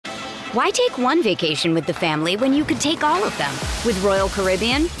Why take one vacation with the family when you could take all of them? With Royal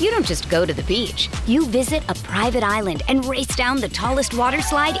Caribbean, you don't just go to the beach. You visit a private island and race down the tallest water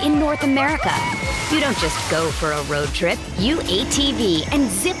slide in North America. You don't just go for a road trip. You ATV and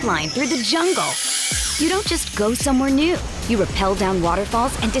zip line through the jungle. You don't just go somewhere new. You rappel down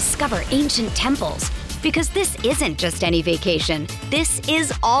waterfalls and discover ancient temples. Because this isn't just any vacation. This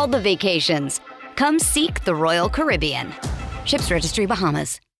is all the vacations. Come seek the Royal Caribbean. Ships Registry,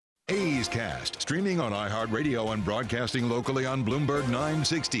 Bahamas. A's Cast, streaming on iHeartRadio and broadcasting locally on Bloomberg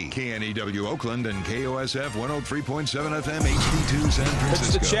 960, KNEW Oakland, and KOSF 103.7 FM HD2 San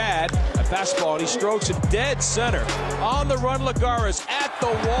Francisco. It's to Chad, a fastball, and he strokes it dead center. On the run, Lagares at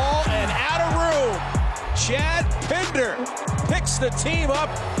the wall and out of room. Chad Pinder picks the team up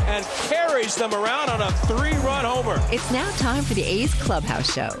and carries them around on a 3-run homer. It's now time for the A's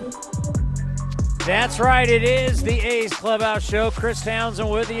Clubhouse Show. That's right, it is the A's Clubhouse Show. Chris Townsend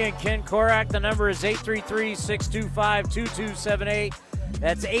with you and Ken Korak. The number is 833-625-2278.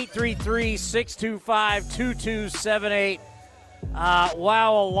 That's 833-625-2278.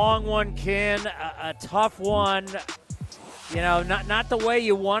 Wow, a long one, Ken. A tough one. You know, not the way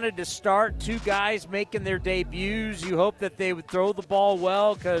you wanted to start. Two guys making their debuts. You hope that they would throw the ball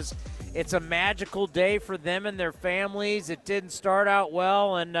well because it's a magical day for them and their families. It didn't start out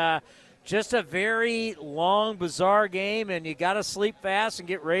well, and just a very long, bizarre game, and you got to sleep fast and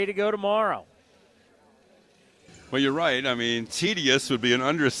get ready to go tomorrow. Well, you're right. I mean, tedious would be an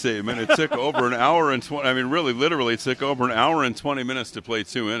understatement. It took over an hour and 20. I mean, really, literally, it took over an hour and 20 minutes to play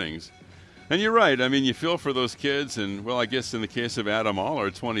 2 innings. And you're right. I mean, you feel for those kids, and, well, I guess in the case of Adam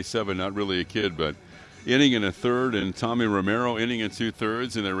Oller, 27, not really a kid, but inning and a third, and Tommy Romero inning and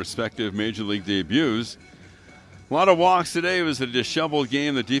 2/3 in their respective major league debuts. A lot of walks today. It was a disheveled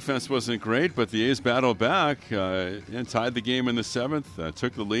game. The defense wasn't great, but the A's battled back and tied the game in the 7th,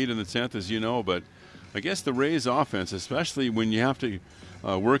 took the lead in the 10th, as you know. But I guess the Rays offense, especially when you have to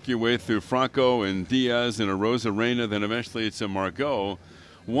work your way through Franco and Diaz and Arozarena, then eventually it's a Margot.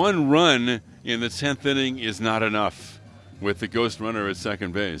 One run in the 10th inning is not enough with the ghost runner at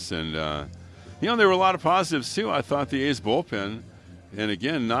second base. And, there were a lot of positives, too. I thought the A's bullpen, and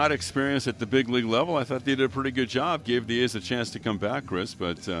again, not experienced at the big league level, I thought they did a pretty good job. Gave the A's a chance to come back, Chris.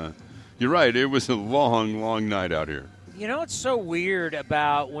 But you're right, it was a long, long night out here. You know what's so weird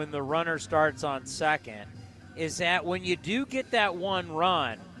about when the runner starts on second is that when you do get that one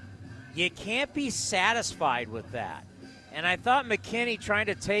run, you can't be satisfied with that. And I thought McKinney trying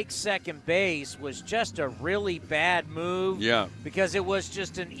to take second base was just a really bad move. Yeah. Because it was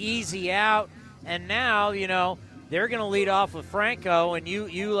just an easy out. And now, they're going to lead off with Franco, and you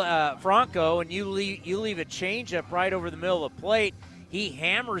leave a changeup right over the middle of the plate. He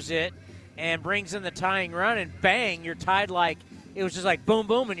hammers it and brings in the tying run, and bang, you're tied. Like it was just like boom,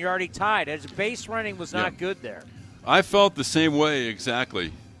 boom, and you're already tied. As base running was not good there. I felt the same way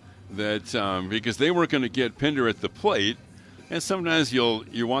exactly. That because they weren't going to get Pinder at the plate, and sometimes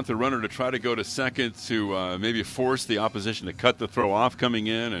you want the runner to try to go to second to maybe force the opposition to cut the throw off coming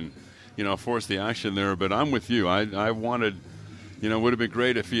in and. Force the action there. But I'm with you. I wanted, it would have been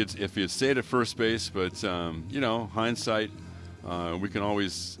great if he had stayed at first base. But, hindsight, we can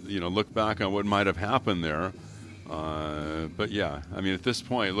always, look back on what might have happened there. But, yeah, I mean, at this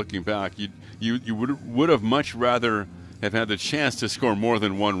point, looking back, you would have much rather have had the chance to score more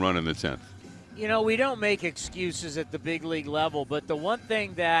than one run in the 10th. We don't make excuses at the big league level. But the one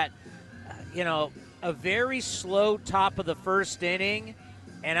thing that, a very slow top of the first inning.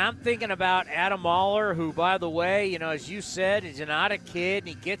 And I'm thinking about Adam Oller, who, by the way, as you said, is not a kid, and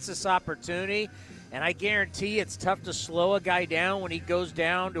he gets this opportunity. And I guarantee it's tough to slow a guy down when he goes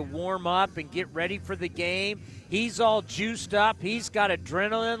down to warm up and get ready for the game. He's all juiced up. He's got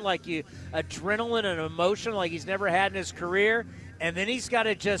adrenaline and emotion like he's never had in his career. And then he's got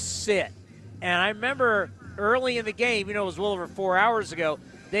to just sit. And I remember early in the game, it was well over 4 hours ago,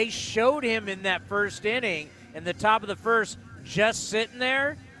 they showed him in that first inning, in the top of the first, just sitting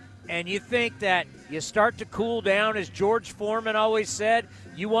there, and you think that you start to cool down, as George Foreman always said.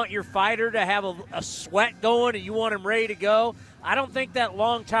 You want your fighter to have a sweat going, and you want him ready to go. I don't think that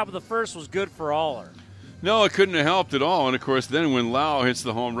long top of the first was good for Oller. No, it couldn't have helped at all. And, of course, then when Lau hits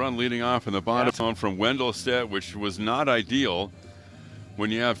the home run leading off in the bottom zone from Wendelstedt, which was not ideal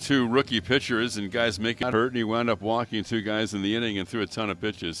when you have two rookie pitchers and guys making it hurt, and he wound up walking two guys in the inning and threw a ton of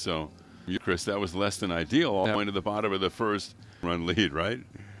pitches. So, Chris, that was less than ideal. All going to the bottom of the first run lead, right?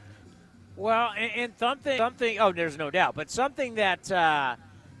 Well, and something. Oh, there's no doubt, but something that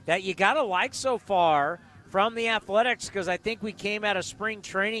that you gotta like so far from the Athletics, because I think we came out of spring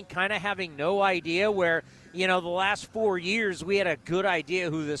training kind of having no idea where the last 4 years we had a good idea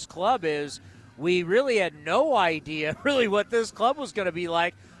who this club is. We really had no idea really what this club was going to be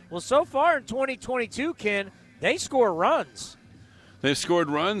like. Well, so far in 2022, Ken, they score runs. They scored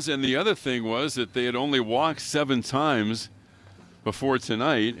runs, and the other thing was that they had only walked 7 times before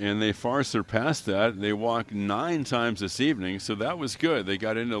tonight, and they far surpassed that. They walked 9 times this evening, so that was good. They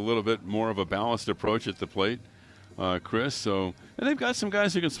got into a little bit more of a balanced approach at the plate, Chris. And they've got some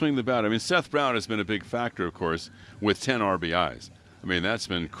guys who can swing the bat. I mean, Seth Brown has been a big factor, of course, with 10 RBIs. I mean, that's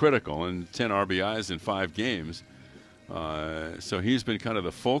been critical, and 10 RBIs in 5 games. So he's been kind of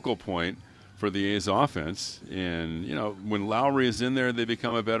the focal point for the A's offense. And, when Lowry is in there, they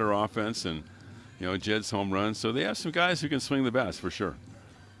become a better offense. And, Jed's home runs. So they have some guys who can swing the bats for sure.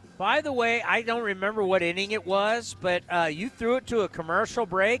 By the way, I don't remember what inning it was, but you threw it to a commercial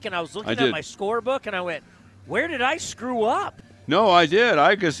break, and I was looking at my scorebook, and I went, where did I screw up? No, I did.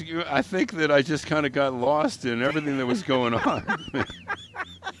 I think that I just kind of got lost in everything that was going on.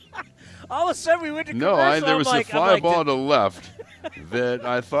 All of a sudden we went to commercial. No, there was a fly ball to left that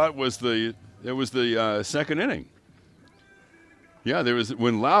I thought was the second inning. Yeah,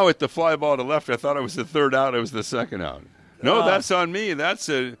 when Lau hit the fly ball to left, I thought it was the third out. It was the second out. No, that's on me. That's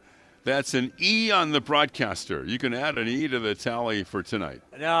an E on the broadcaster. You can add an E to the tally for tonight.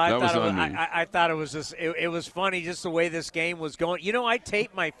 No, I thought it was just it was funny just the way this game was going. I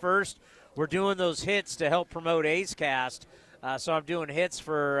taped my first. We're doing those hits to help promote A's Cast. So I'm doing hits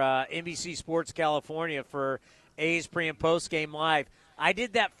for NBC Sports California for A's pre- and post-game live. I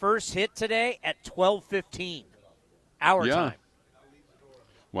did that first hit today at 12:15 our time.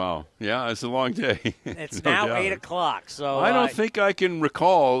 Wow. Yeah, it's a long day. It's now 8 o'clock. So I don't think I can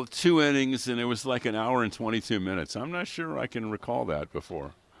recall 2 innings, and it was like an hour and 22 minutes. I'm not sure I can recall that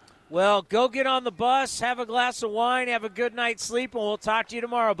before. Well, go get on the bus, have a glass of wine, have a good night's sleep, and we'll talk to you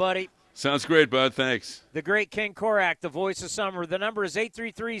tomorrow, buddy. Sounds great, bud. Thanks. The great Ken Korak, the voice of summer. The number is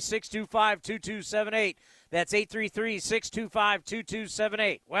 833-625-2278. That's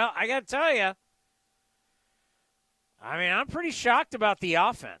 833-625-2278. Well, I got to tell you, I'm pretty shocked about the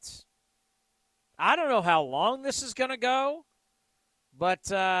offense. I don't know how long this is going to go,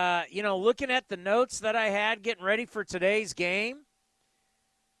 but, looking at the notes that I had getting ready for today's game,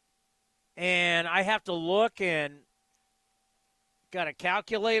 and I have to look and got to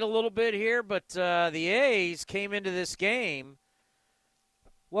calculate a little bit here, but the A's came into this game,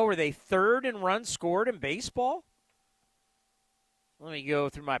 what were they, third in runs scored in baseball? Let me go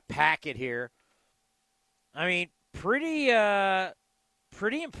through my packet here. Pretty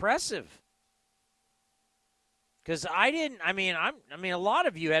impressive. Because a lot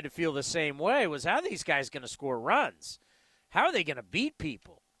of you had to feel the same way, was how are these guys going to score runs? How are they going to beat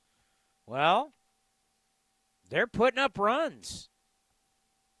people? Well, they're putting up runs.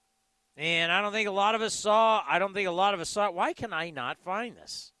 And I don't think a lot of us saw it. Why can I not find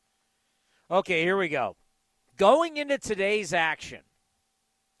this? Okay, here we go. Going into today's action,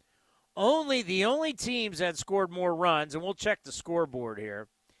 the only teams that scored more runs, and we'll check the scoreboard here,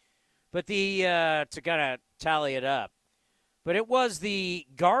 but to kind of tally it up, but it was the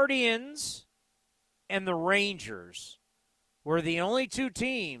Guardians and the Rangers were the only 2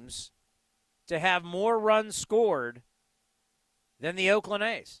 teams to have more runs scored than the Oakland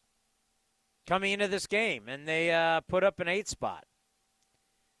A's coming into this game, and they put up an 8th spot.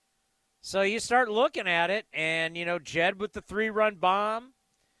 So you start looking at it, and, Jed with the 3-run bomb,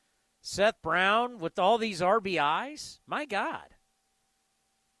 Seth Brown with all these RBIs. My God.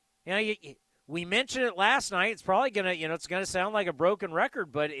 We mentioned it last night. It's probably going to, it's going to sound like a broken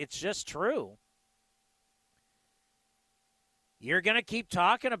record, but it's just true. You're going to keep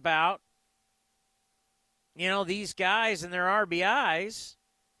talking about, these guys and their RBIs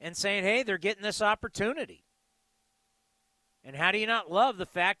and saying, hey, they're getting this opportunity. And how do you not love the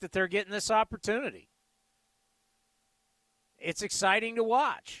fact that they're getting this opportunity? It's exciting to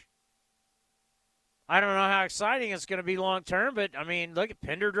watch. I don't know how exciting it's going to be long term, but, look at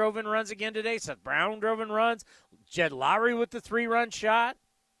Pinder drove in runs again today. Seth Brown drove in runs. Jed Lowry with the 3-run shot.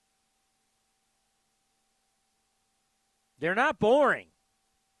 They're not boring.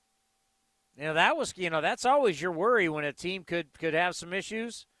 That's always your worry when a team could have some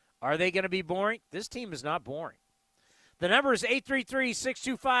issues. Are they going to be boring? This team is not boring. The number is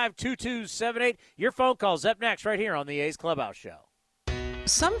 833-625-2278. Your phone call's up next right here on the A's Clubhouse Show.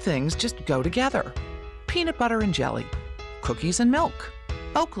 Some things just go together. Peanut butter and jelly, cookies and milk,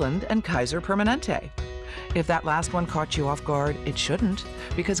 Oakland and Kaiser Permanente. If that last one caught you off guard, it shouldn't,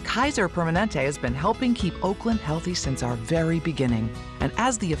 because Kaiser Permanente has been helping keep Oakland healthy since our very beginning. And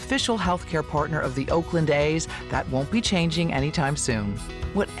as the official healthcare partner of the Oakland A's, that won't be changing anytime soon.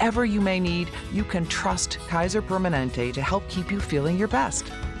 Whatever you may need, you can trust Kaiser Permanente to help keep you feeling your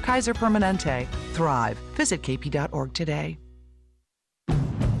best. Kaiser Permanente. Thrive. Visit kp.org today.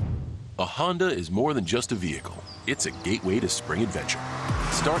 A Honda is more than just a vehicle. It's a gateway to spring adventure.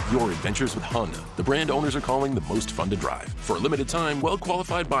 Start your adventures with Honda, the brand owners are calling the most fun to drive. For a limited time,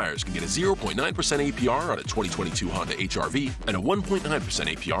 well-qualified buyers can get a 0.9% APR on a 2022 Honda HR-V and a 1.9%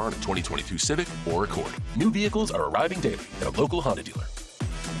 APR on a 2022 Civic or Accord. New vehicles are arriving daily at a local Honda dealer.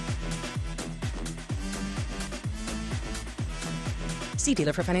 See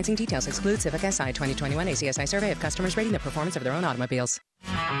dealer for financing details. Exclude Civic Si 2021 ACSI survey of customers rating the performance of their own automobiles.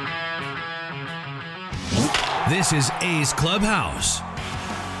 This is A's Clubhouse.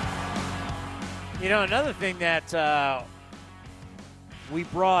 You know, another thing that we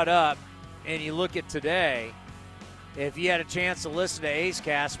brought up, and you look at today, if you had a chance to listen to A's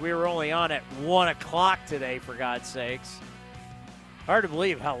Cast, we were only on at 1 o'clock today, for God's sakes. Hard to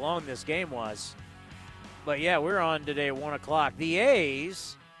believe how long this game was. But, yeah, we're on today at 1 o'clock. The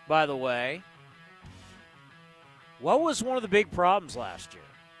A's, by the way, what was one of the big problems last year?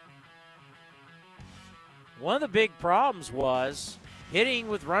 One of the big problems was hitting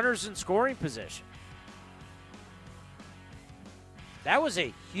with runners in scoring position. That was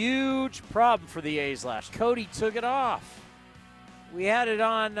a huge problem for the A's last year. Cody took it off. We had it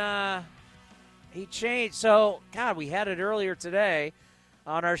on, he changed. So, God, we had it earlier today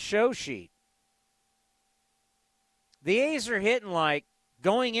on our show sheet. The A's are hitting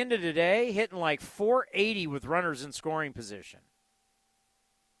going into today, hitting 480 with runners in scoring position.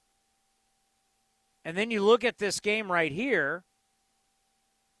 And then you look at this game right here,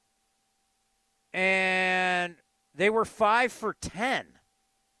 and they were 5 for 10,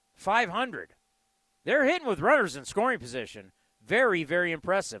 500. They're hitting with runners in scoring position. Very, very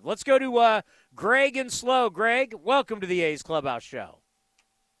impressive. Let's go to Greg and Slow. Greg, welcome to the A's Clubhouse Show.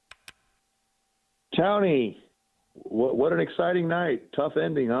 Tony, what an exciting night. Tough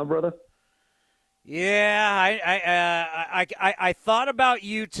ending, huh, brother? Yeah, I thought about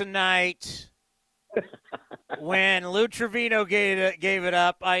you tonight. When Lou Trevino gave it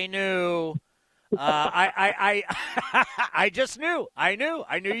up, I knew. I just knew. I knew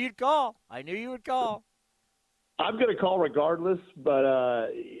you'd call. I knew you would call. I'm going to call regardless, but I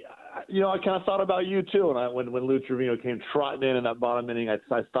kind of thought about you too. And when Lou Trevino came trotting in that bottom inning, I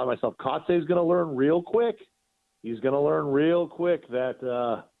thought to myself, Kotsay's going to learn real quick. He's going to learn real quick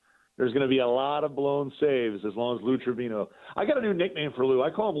that there's going to be a lot of blown saves as long as Lou Trevino. I got a new nickname for Lou.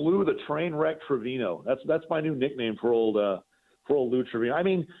 I call him Lou the Train Wreck Trevino. That's my new nickname for old Lou Trevino. I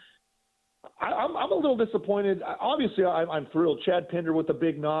mean, I'm a little disappointed. Obviously, I'm thrilled. Chad Pinder with the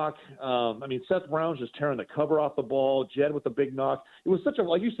big knock. Seth Brown's just tearing the cover off the ball. Jed with the big knock. It was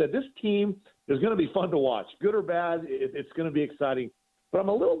like you said, this team is going to be fun to watch. Good or bad, it's going to be exciting. But I'm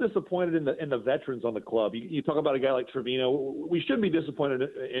a little disappointed in the veterans on the club. You talk about a guy like Trevino. We should be disappointed.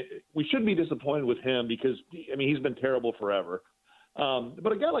 We shouldn't be disappointed with him because he's been terrible forever.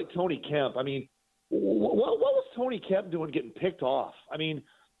 But a guy like Tony Kemp. What was Tony Kemp doing getting picked off?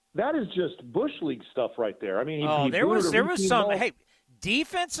 That is just Bush League stuff right there. There was some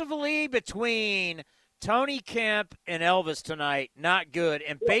defensively between Tony Kemp and Elvis tonight, not good,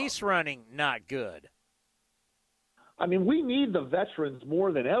 and base running, not good. We need the veterans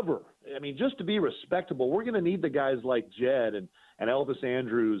more than ever. Just to be respectable, we're going to need the guys like Jed and Elvis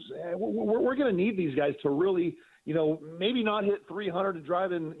Andrews. We're going to need these guys to really, maybe not hit 300 to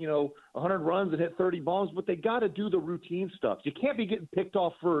drive in, 100 runs and hit 30 bombs, but they got to do the routine stuff. You can't be getting picked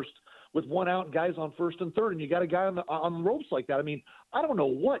off first with one out and guys on first and third, and you got a guy on the ropes like that. I don't know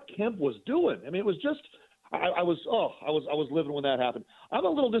what Kemp was doing. It was just I was living when that happened. I'm a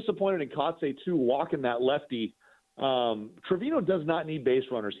little disappointed in Kotsay too, walking that lefty. Trevino does not need base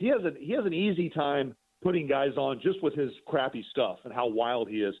runners. He has an easy time putting guys on just with his crappy stuff and how wild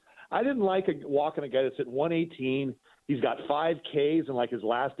he is. I didn't like walking a guy that's at 118. He's got 5 Ks in his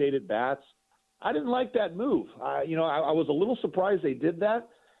last 8 at bats. I didn't like that move. I was a little surprised they did that.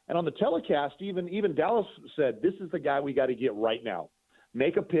 And on the telecast, even Dallas said, this is the guy we got to get right now.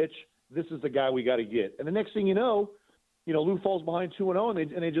 Make a pitch. This is the guy we got to get. And the next thing you know, Lou falls behind 2-0,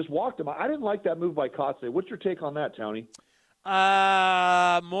 and they just walked him. I didn't like that move by Kotsay. What's your take on that, Tony?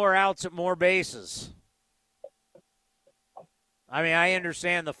 More outs at more bases. I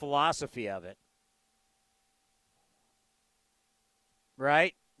understand the philosophy of it.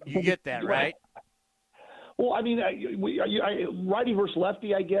 Right? You get that, right? Well, righty versus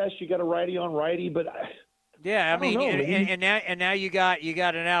lefty, I guess. You got a righty on righty, but Yeah, I mean, and now you got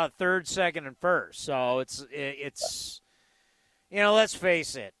an out at third, second, and first. So it's let's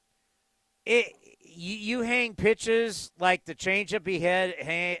face it. You hang pitches like the changeup he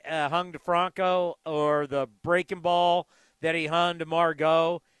hung to Franco or the breaking ball that he hung to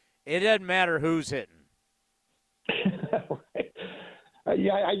Margot. It doesn't matter who's hitting. Right.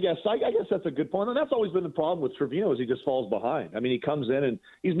 Yeah, I guess that's a good point. And that's always been the problem with Trevino is he just falls behind. I mean, he comes in and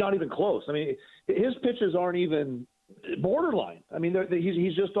he's not even close. I mean, his pitches aren't even borderline. I mean,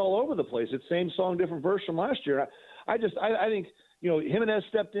 he's just all over the place. It's same song, different verse from last year. I think, Jimenez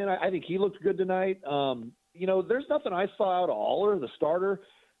stepped in. I think he looked good tonight. There's nothing I saw out of Aller, the starter,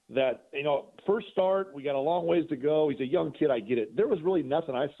 that, first start, we got a long ways to go. He's a young kid. I get it. There was really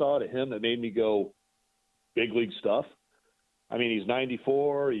nothing I saw to him that made me go big league stuff. I mean, he's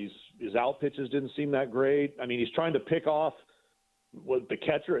 94. His out pitches didn't seem that great. I mean, he's trying to pick off the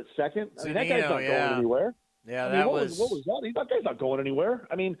catcher at second. I mean, that guy's not going anywhere. Yeah, what was that? That guy's not going anywhere.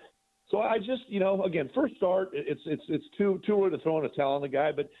 I mean, so I just, again, first start, it's too early to throw in a towel on the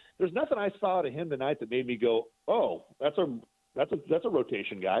guy. But there's nothing I saw out of him tonight that made me go, oh, that's a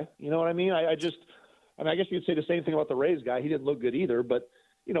rotation guy. You know what I mean? I guess you'd say the same thing about the Rays guy. He didn't look good either, but.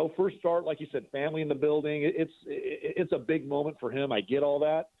 First start, like you said, family in the building. It's a big moment for him. I get all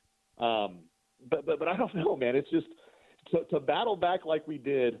that, but I don't know, man. It's just to battle back like we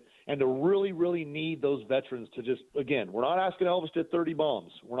did, and to really, really need those veterans to just again. We're not asking Elvis to hit 30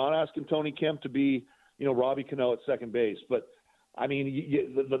 bombs. We're not asking Tony Kemp to be, Robbie Cano at second base. But I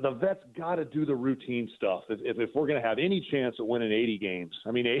mean, the vets got to do the routine stuff if we're going to have any chance of winning 80 games.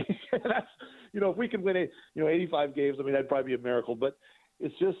 I mean, that's if we can win 85 games, I mean that'd probably be a miracle. But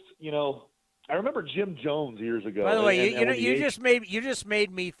it's just, I remember Jim Jones years ago. By the way, you just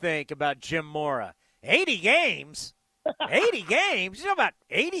made me think about Jim Mora. 80 games? 80 games? You know about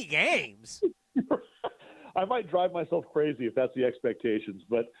 80 games? I might drive myself crazy if that's the expectations.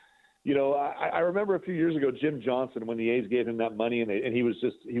 But, I remember a few years ago, Jim Johnson, when the A's gave him that money and he was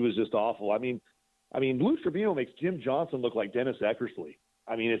just awful. I mean, Lou Trevino makes Jim Johnson look like Dennis Eckersley.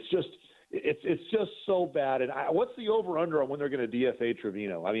 I mean, it's just so bad. And what's the over/under on when they're going to DFA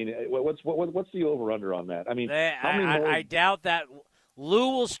Trevino? I mean, what's the over/under on that? I mean, I doubt that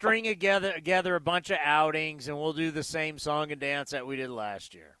Lou will string together a bunch of outings, and we'll do the same song and dance that we did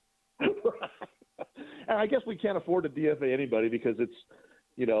last year. And I guess we can't afford to DFA anybody because it's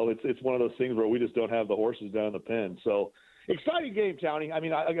one of those things where we just don't have the horses down in the pen. So. Exciting game, Townie. I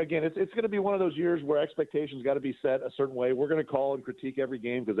mean, again, it's going to be one of those years where expectations got to be set a certain way. We're going to call and critique every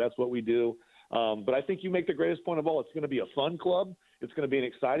game because that's what we do. But I think you make the greatest point of all. It's going to be a fun club. It's going to be an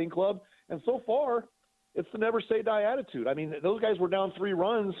exciting club. And so far, it's the never say die attitude. I mean, those guys were down 3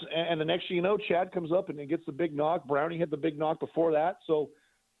 runs, and the next thing you know, Chad comes up and gets the big knock. Brownie had the big knock before that. So,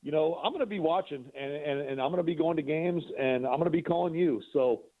 I'm going to be watching, and I'm going to be going to games, and I'm going to be calling you.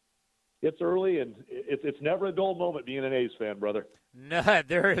 So, it's early, and it's never a dull moment being an A's fan, brother. No,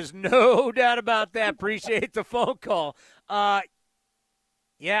 there is no doubt about that. Appreciate the phone call.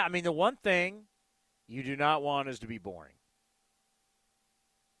 Yeah, I mean, the one thing you do not want is to be boring.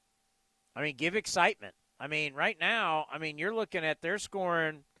 I mean, give excitement. I mean, right now, you're looking at they're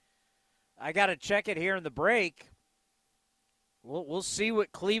scoring. I got to check it here in the break. We'll see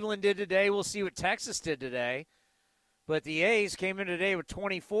what Cleveland did today. We'll see what Texas did today. But the A's came in today with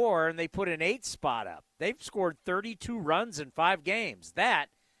 24, and they put an 8th spot up. They've scored 32 runs in 5 games. That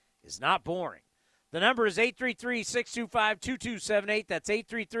is not boring. The number is 833-625-2278. That's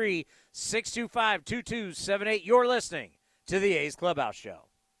 833-625-2278. You're listening to the A's Clubhouse Show.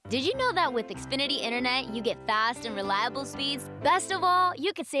 Did you know that with Xfinity Internet, you get fast and reliable speeds? Best of all,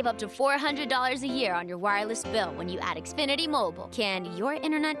 you could save up to $400 a year on your wireless bill when you add Xfinity Mobile. Can your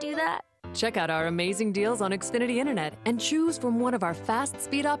internet do that? Check out our amazing deals on Xfinity Internet and choose from one of our fast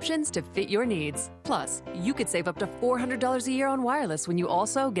speed options to fit your needs. Plus, you could save up to $400 a year on wireless when you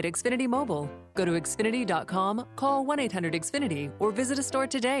also get Xfinity Mobile. Go to Xfinity.com, call 1-800-XFINITY, or visit a store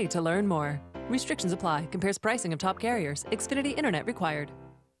today to learn more. Restrictions apply. Compares pricing of top carriers. Xfinity Internet required.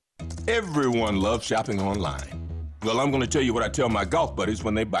 Everyone loves shopping online. Well, I'm going to tell you what I tell my golf buddies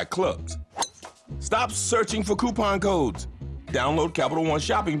when they buy clubs. Stop searching for coupon codes. Download Capital One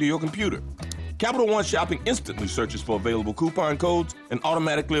Shopping to your computer. Capital One Shopping instantly searches for available coupon codes and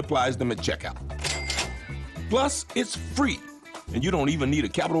automatically applies them at checkout. Plus, it's free, and you don't even need a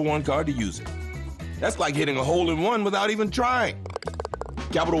Capital One card to use it. That's like hitting a hole-in-one without even trying.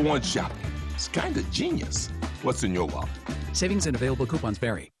 Capital One Shopping. It's kind of genius. What's in your wallet? Savings and available coupons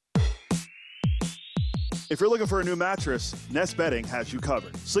vary. If you're looking for a new mattress, Nest Bedding has you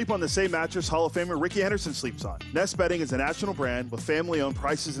covered. Sleep on the same mattress Hall of Famer Ricky Henderson sleeps on. Nest Bedding is a national brand with family-owned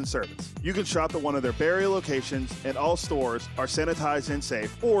prices and service. You can shop at one of their Barrie locations, and all stores are sanitized and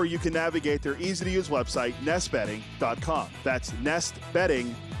safe, or you can navigate their easy-to-use website, nestbedding.com. That's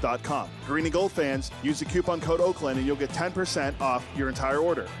nestbedding.com. Green and gold fans, use the coupon code Oakland and you'll get 10% off your entire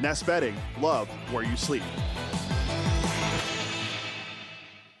order. Nest Bedding, love where you sleep.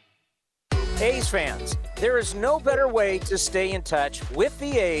 A's fans, there is no better way to stay in touch with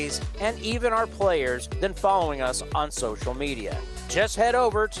the A's and even our players than following us on social media. Just head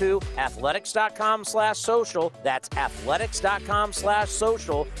over to athletics.com/social. That's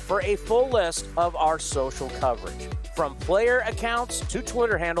athletics.com/social for a full list of our social coverage, from player accounts to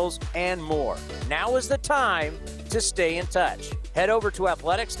Twitter handles and more. Now is the time to stay in touch. Head over to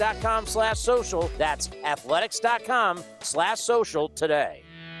athletics.com/social. That's athletics.com/social today.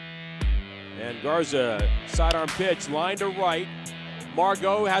 And Garza, sidearm pitch, line to right.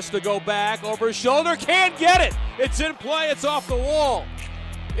 Margot has to go back over his shoulder. Can't get it. It's in play. It's off the wall.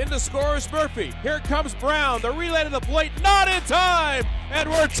 In the scorer's Murphy. Here comes Brown. The relay to the plate. Not in time. And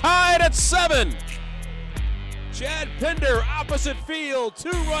we're tied at 7. Chad Pinder, opposite field.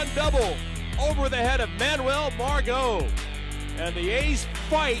 2-run double over the head of Manuel Margot. And the A's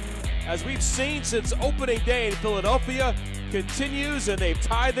fight, as we've seen since opening day in Philadelphia, continues, and they've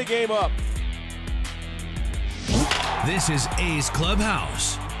tied the game up. This is A's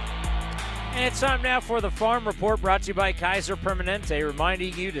Clubhouse. And it's time now for the Farm Report, brought to you by Kaiser Permanente,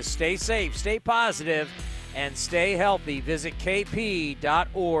 reminding you to stay safe, stay positive, and stay healthy. Visit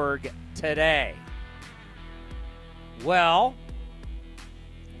kp.org today. Well,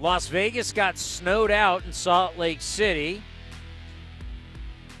 Las Vegas got snowed out in Salt Lake City.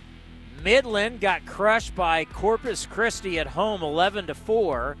 Midland got crushed by Corpus Christi at home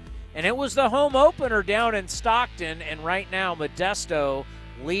 11-4. And it was the home opener down in Stockton, and right now Modesto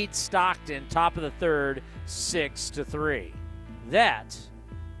leads Stockton, top of the third, 6-3. That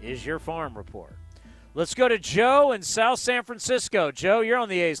is your Farm Report. Let's go to Joe in South San Francisco. Joe, you're on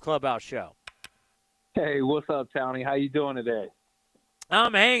the A's Clubhouse Show. Hey, what's up, Townie? How you doing today?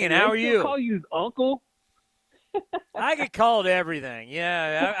 I'm hanging. How are you? Call you Uncle? I get called everything.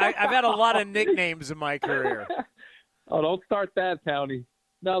 Yeah, I've had a lot of nicknames in my career. Oh, don't start that, Townie.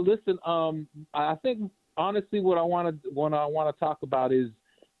 Now, listen. I think honestly, what I want to talk about is,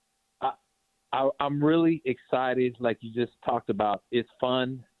 I'm really excited. Like you just talked about, it's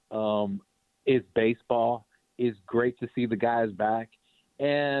fun. It's baseball. It's great to see the guys back.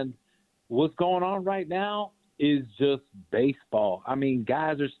 And what's going on right now is just baseball. I mean,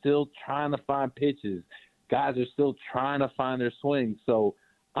 guys are still trying to find pitches. Guys are still trying to find their swing. So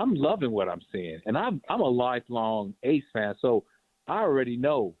I'm loving what I'm seeing, and I'm a lifelong A's fan. So I already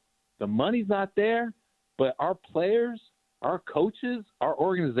know the money's not there, but our players, our coaches, our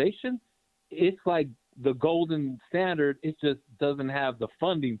organization, it's like the golden standard. It just doesn't have the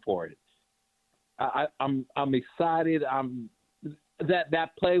funding for it. I'm excited.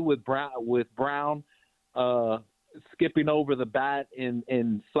 That play with Brown skipping over the bat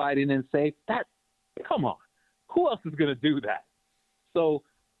and sliding in safe. Come on, who else is going to do that? So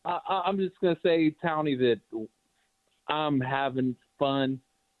I'm just going to say, Townie, that I'm having fun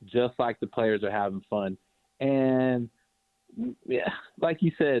just like the players are having fun. And, yeah, like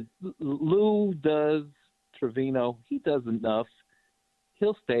you said, Lou does, Trevino, he does enough.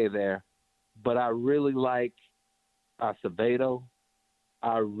 He'll stay there. But I really like Acevedo.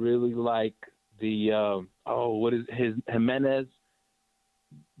 I really like the, Jimenez.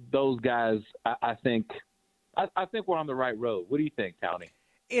 Those guys, I think we're on the right road. What do you think, Townie?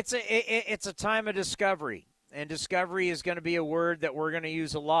 It's a time of discovery. And discovery is going to be a word that we're going to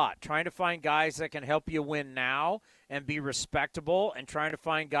use a lot. Trying to find guys that can help you win now and be respectable, and trying to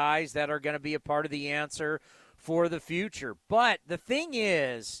find guys that are going to be a part of the answer for the future. But the thing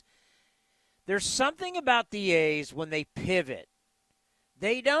is, there's something about the A's when they pivot.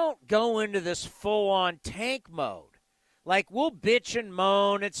 They don't go into this full-on tank mode. Like, we'll bitch and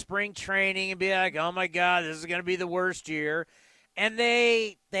moan at spring training and be like, oh, my God, this is going to be the worst year. And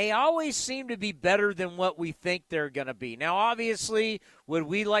they always seem to be better than what we think they're going to be. Now, obviously, would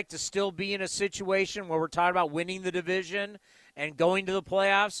we like to still be in a situation where we're talking about winning the division and going to the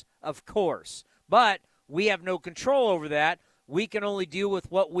playoffs? Of course. But we have no control over that. We can only deal with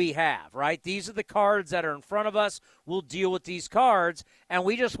what we have, right? These are the cards that are in front of us. We'll deal with these cards, and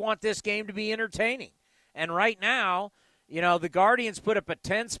we just want this game to be entertaining. And right now, you know, the Guardians put up a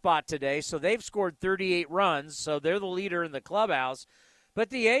 10 spot today, so they've scored 38 runs, so they're the leader in the clubhouse. But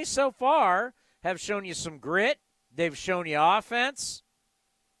the A's so far have shown you some grit. They've shown you offense.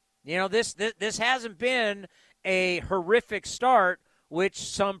 You know, this hasn't been a horrific start, which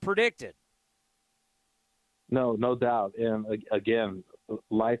some predicted. No doubt. And again,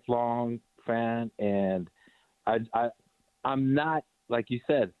 lifelong fan, and I'm not, like you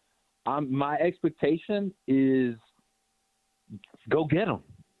said, my expectation is go get them.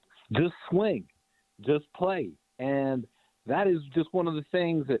 Just swing. Just play. And that is just one of the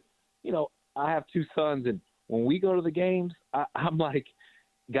things that, you know, I have two sons, and when we go to the games, I'm like,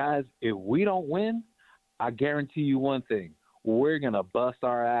 guys, if we don't win, I guarantee you one thing. We're going to bust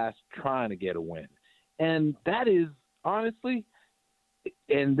our ass trying to get a win. And that is, honestly,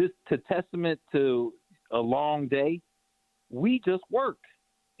 and this to testament to a long day, we just work.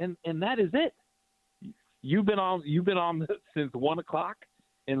 And that is it. You've been on since 1 o'clock,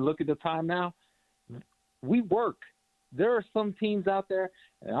 and look at the time now. We work. There are some teams out there,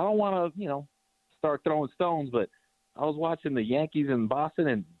 and I don't want to, start throwing stones, but I was watching the Yankees in Boston,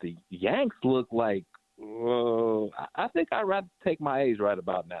 and the Yanks look like, I think I'd rather take my A's right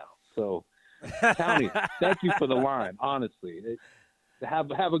about now. So, Tony, thank you for the line, honestly.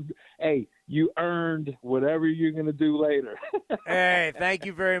 Hey, you earned whatever you're going to do later. Hey, thank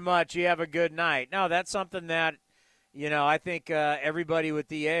you very much. You have a good night. No, that's something that, I think everybody with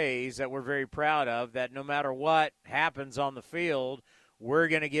the A's that we're very proud of, that no matter what happens on the field, we're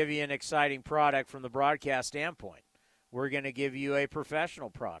going to give you an exciting product from the broadcast standpoint. We're going to give you a professional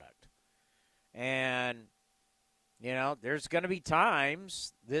product. And, there's going to be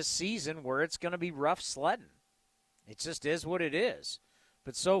times this season where it's going to be rough sledding. It just is what it is.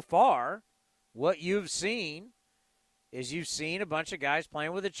 But so far, what you've seen is a bunch of guys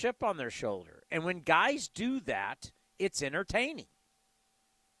playing with a chip on their shoulder. And when guys do that, it's entertaining.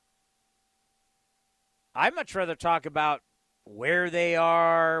 I'd much rather talk about where they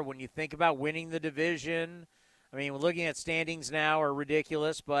are when you think about winning the division. I mean, looking at standings now are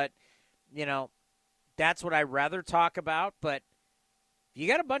ridiculous, but, that's what I'd rather talk about. But you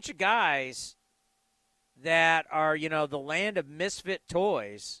got a bunch of guys that are, the land of misfit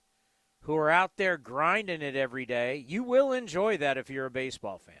toys who are out there grinding it every day. You will enjoy that if you're a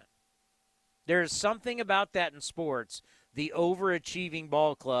baseball fan. There's something about that in sports, the overachieving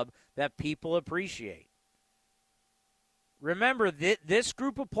ball club, that people appreciate. Remember, this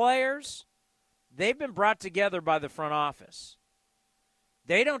group of players, they've been brought together by the front office.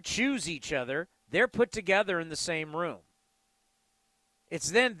 They don't choose each other. They're put together in the same room. It's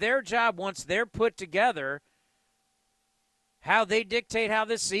then their job, once they're put together, how they dictate how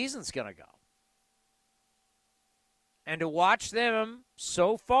this season's going to go. And to watch them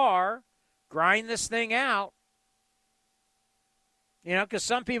so far grind this thing out, because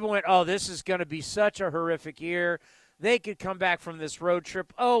some people went, this is going to be such a horrific year. They could come back from this road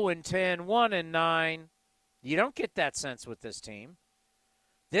trip 0-10, 1-9. You don't get that sense with this team.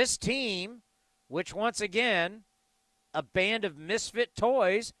 This team, which once again, a band of misfit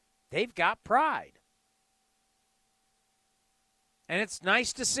toys, they've got pride. And it's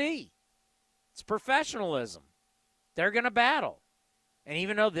nice to see. It's professionalism. They're going to battle. And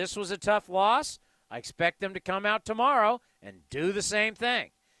even though this was a tough loss, I expect them to come out tomorrow and do the same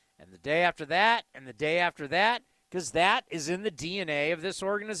thing. And the day after that, and the day after that, because that is in the DNA of this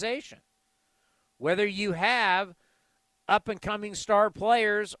organization. Whether you have up-and-coming star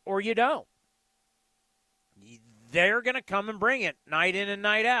players or you don't, they're going to come and bring it night in and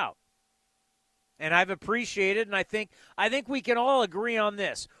night out. And I've appreciated, and I think we can all agree on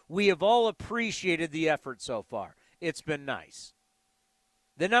this. We have all appreciated the effort so far. It's been nice.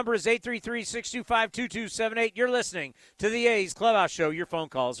 The number is 833-625-2278. You're listening to the A's Clubhouse Show. Your phone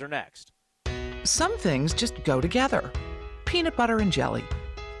calls are next. Some things just go together. Peanut butter and jelly,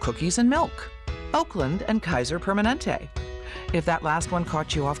 cookies and milk, Oakland and Kaiser Permanente. If that last one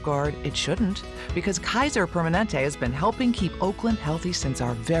caught you off guard, it shouldn't, because Kaiser Permanente has been helping keep Oakland healthy since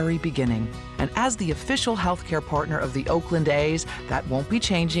our very beginning. And as the official healthcare partner of the Oakland A's, that won't be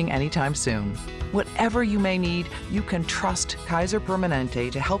changing anytime soon. Whatever you may need, you can trust Kaiser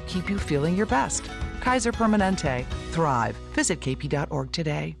Permanente to help keep you feeling your best. Kaiser Permanente. Thrive. Visit kp.org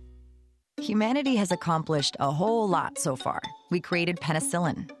today. Humanity has accomplished a whole lot so far. We created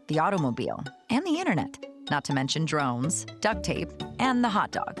penicillin, the automobile, and the internet. Not to mention drones, duct tape, and the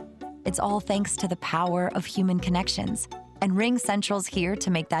hot dog. It's all thanks to the power of human connections. And RingCentral's here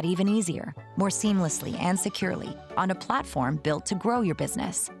to make that even easier, more seamlessly and securely, on a platform built to grow your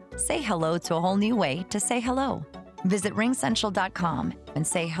business. Say hello to a whole new way to say hello. Visit ringcentral.com and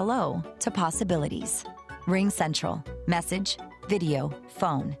say hello to possibilities. RingCentral. Message, video,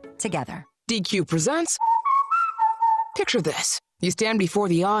 phone, together. DQ presents. Picture this. You stand before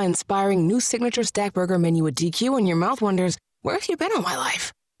the awe-inspiring new signature stack burger menu at DQ and your mouth wonders, where have you been all my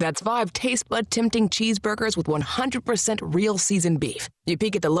life? That's 5 taste bud tempting cheeseburgers with 100% real seasoned beef. You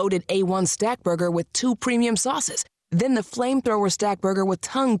peek at the loaded A1 stack burger with 2 premium sauces. Then the flamethrower stack burger with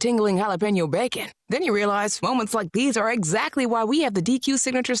tongue-tingling jalapeno bacon. Then you realize moments like these are exactly why we have the DQ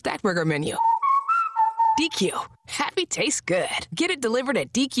Signature Stack Burger menu. DQ. Happy tastes good. Get it delivered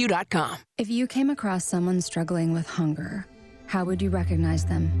at DQ.com. If you came across someone struggling with hunger, how would you recognize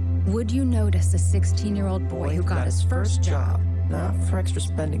them? Would you notice a 16-year-old boy who got his first job? Not for extra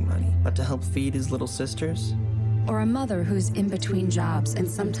spending money, but to help feed his little sisters? Or a mother who's in between jobs and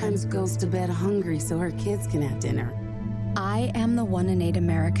sometimes goes to bed hungry so her kids can have dinner? I am the 1 in 8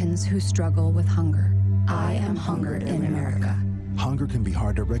 Americans who struggle with hunger. I am Hunger in America. Hunger can be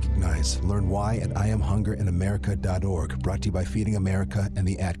hard to recognize. Learn why at IamHungerInAmerica.org. Brought to you by Feeding America and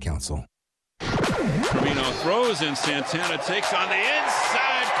the Ad Council. Firmino throws and Santana takes on the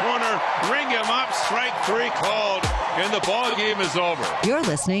inside corner. Ring him up. Strike 3 called, and the ball game is over. You're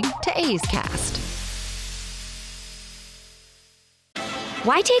listening to A's Cast.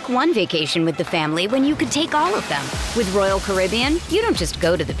 Why take one vacation with the family when you could take all of them? With Royal Caribbean, you don't just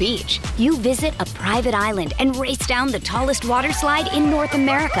go to the beach. You visit a private island and race down the tallest water slide in North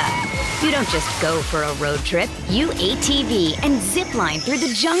America. You don't just go for a road trip. You ATV and zip line through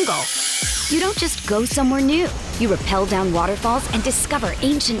the jungle. You don't just go somewhere new. You rappel down waterfalls and discover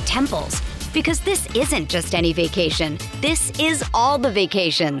ancient temples. Because this isn't just any vacation. This is all the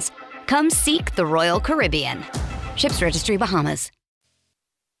vacations. Come seek the Royal Caribbean. Ships Registry, Bahamas.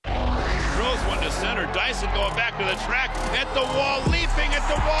 Throws one to center. Dyson going back to the track. At the wall, leaping at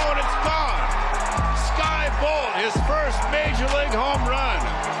the wall, and it's gone. Sky Bolt, his first Major League home run.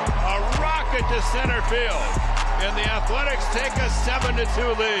 A rocket to center field. And the Athletics take a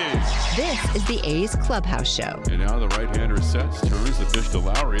 7-2 lead. This is the A's Clubhouse Show. And now the right-hander sets, turns the pitch to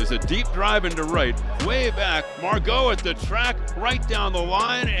Lowry. Is a deep drive into right, way back. Margot at the track, right down the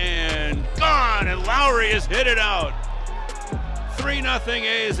line, and gone. And Lowry has hit it out. 3-0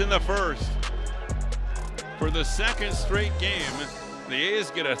 A's in the first. For the second straight game, the A's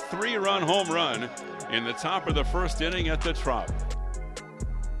get a 3-run home run in the top of the first inning at the Trop.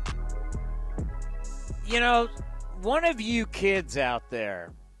 You know, one of you kids out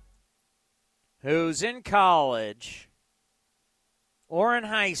there who's in college or in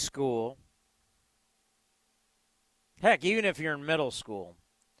high school, heck, even if you're in middle school,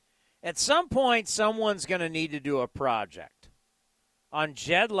 at some point someone's going to need to do a project on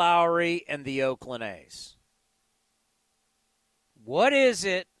Jed Lowry and the Oakland A's. What is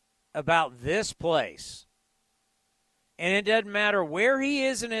it about this place? And it doesn't matter where he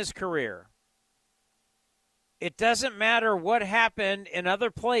is in his career. It doesn't matter what happened in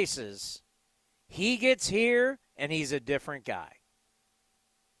other places. He gets here, and he's a different guy.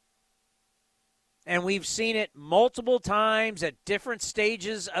 And we've seen it multiple times at different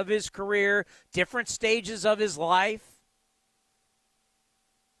stages of his career, different stages of his life.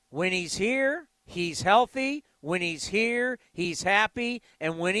 When he's here, he's healthy. When he's here, he's happy.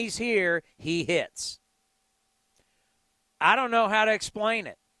 And when he's here, he hits. I don't know how to explain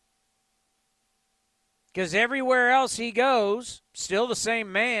it. Because everywhere else he goes, still the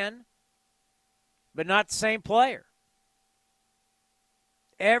same man, but not the same player.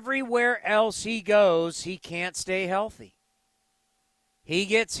 Everywhere else he goes, he can't stay healthy. He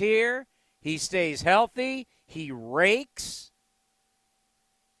gets here, he stays healthy, he rakes.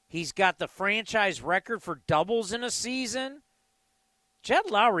 He's got the franchise record for doubles in a season.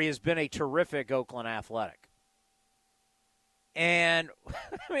 Jed Lowry has been a terrific Oakland Athletic. And,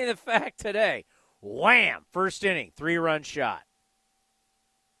 I mean, the fact today, wham, first inning, 3-run shot.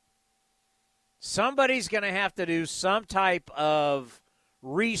 Somebody's going to have to do some type of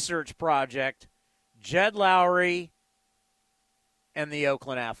research project, Jed Lowry and the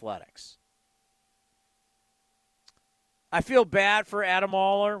Oakland Athletics. I feel bad for Adam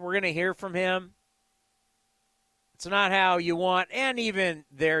Oller. We're going to hear from him. It's not how you want, and even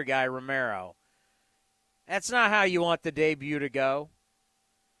their guy, Romero. That's not how you want the debut to go.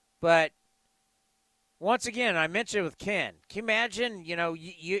 But once again, I mentioned with Ken, can you imagine,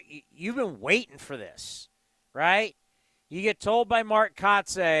 you've been waiting for this, right? You get told by Mark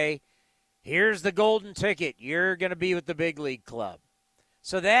Kotsay, here's the golden ticket. You're going to be with the big league club.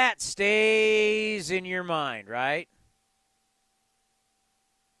 So that stays in your mind, right?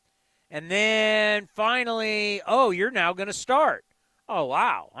 And then finally, you're now going to start. Oh,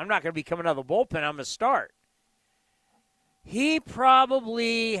 wow. I'm not going to be coming out of the bullpen. I'm going to start. He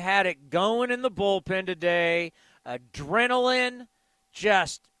probably had it going in the bullpen today, adrenaline,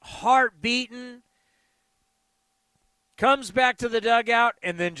 just heart beating, comes back to the dugout,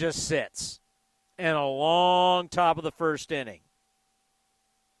 and then just sits in a long top of the first inning.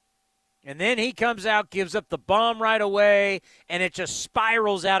 And then he comes out, gives up the bomb right away, and it just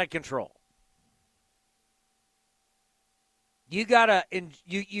spirals out of control. You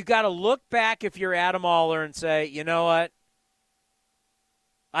gotta look back if you're Adam Oller and say, you know what?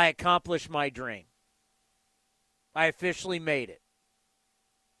 I accomplished my dream. I officially made it.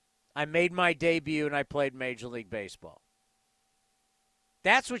 I made my debut and I played Major League Baseball.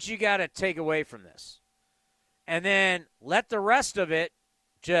 That's what you got to take away from this. And then let the rest of it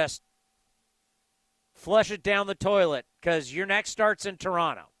just flush it down the toilet, because your next start's in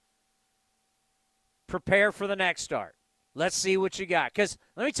Toronto. Prepare for the next start. Let's see what you got. Because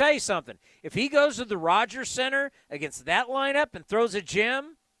let me tell you something. If he goes to the Rogers Center against that lineup and throws a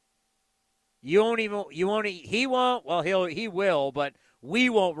gem, he will, but we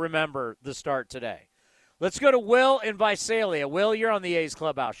won't remember the start today. Let's go to Will in Visalia. Will, you're on the A's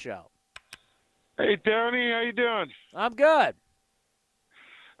Clubhouse Show. Hey, Tony, how you doing? I'm good.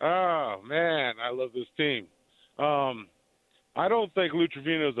 Oh, man, I love this team. I don't think Lou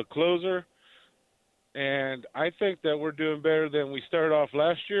Trevino is a closer, and I think that we're doing better than we started off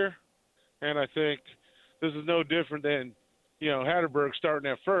last year, and I think this is no different than, Hatterberg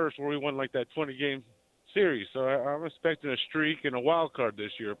starting at first where we won like that 20-game series. So I'm expecting a streak and a wild card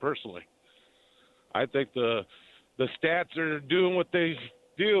this year, personally. I think the stats are doing what they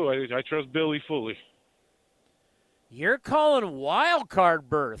do. I trust Billy fully. You're calling wild card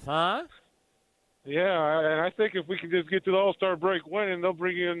berth, huh? Yeah, and I think if we can just get to the All-Star break winning, they'll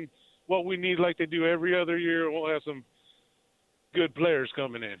bring in what we need like they do every other year. We'll have some good players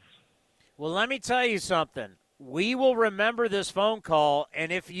coming in. Well, let me tell you something. We will remember this phone call,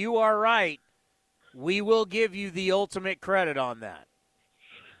 and if you are right, we will give you the ultimate credit on that.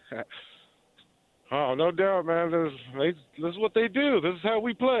 Oh, no doubt, man. This is what they do. This is how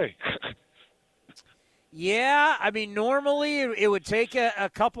we play. Yeah, I mean, normally it would take a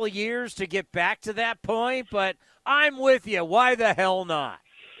couple of years to get back to that point, but I'm with you. Why the hell not?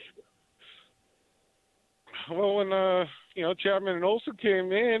 Well, when Chapman and Olsen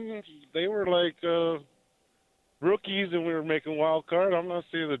came in, they were like rookies, and we were making wild card. I'm not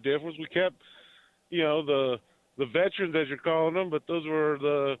seeing the difference. We kept, the veterans, as you're calling them, but those were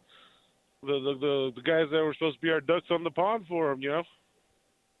the guys that were supposed to be our ducks on the pond for them,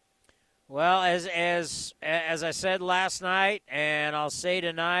 Well, as I said last night, and I'll say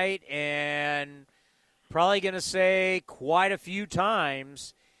tonight, and probably going to say quite a few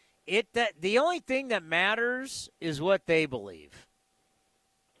times, that the only thing that matters is what they believe.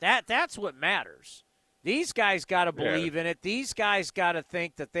 That's what matters. These guys got to believe in it. These guys got to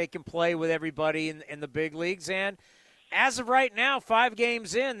think that they can play with everybody in the big leagues. And as of right now, 5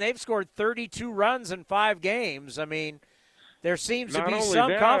 games in, they've scored 32 runs in 5 games. I mean, there seems to be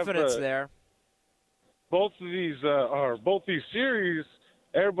some confidence there. Both these series,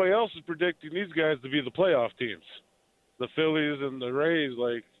 everybody else is predicting these guys to be the playoff teams. The Phillies and the Rays,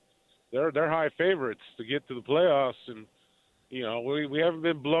 they're high favorites to get to the playoffs, and we haven't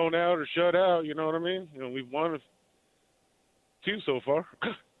been blown out or shut out. You know what I mean? We've won 2 so far.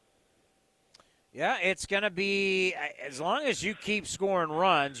 Yeah, it's going to be, as long as you keep scoring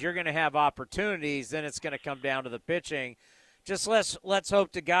runs, you're going to have opportunities. Then it's going to come down to the pitching. Just let's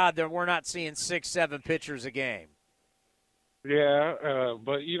hope to God that we're not seeing 6-7 pitchers a game. Yeah,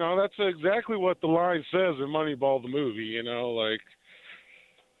 but that's exactly what the line says in Moneyball, the movie.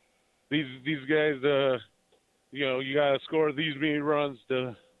 These guys, you got to score these many runs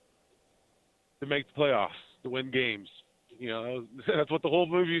to make the playoffs, to win games. That's what the whole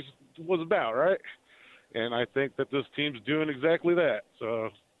movie was about, right? And I think that this team's doing exactly that. So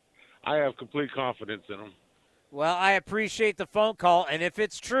I have complete confidence in them. Well, I appreciate the phone call, and if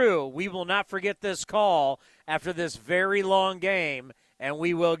it's true, we will not forget this call after this very long game, and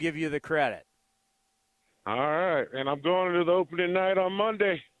we will give you the credit. All right, and I'm going to the opening night on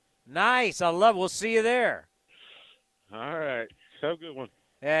Monday. Nice. We'll see you there. All right. Have a good one.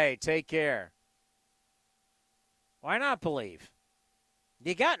 Hey, take care. Why not believe?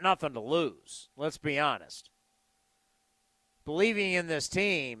 You got nothing to lose, let's be honest. Believing in this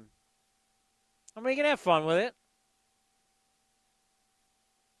team, you can have fun with it.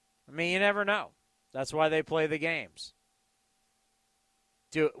 You never know. That's why they play the games.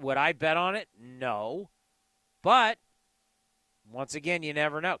 Would I bet on it? No. But, once again, you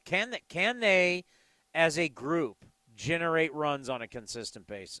never know. Can they, as a group, generate runs on a consistent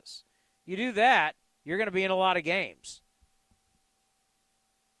basis? You do that, you're going to be in a lot of games.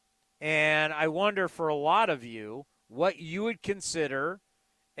 And I wonder, for a lot of you, what you would consider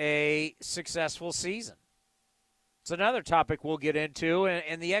a successful season. It's another topic we'll get into,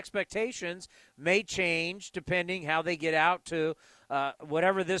 and the expectations may change depending how they get out to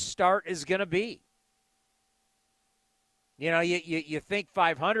whatever this start is going to be. You know, you think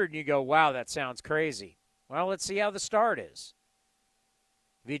 500 and you go, wow, that sounds crazy. Well, let's see how the start is.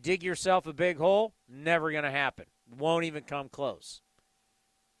 If you dig yourself a big hole, never going to happen. Won't even come close.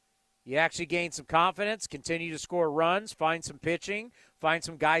 You actually gain some confidence, continue to score runs, find some pitching, find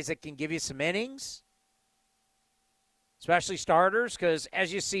some guys that can give you some innings, especially starters, because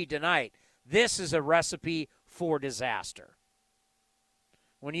as you see tonight, this is a recipe for disaster.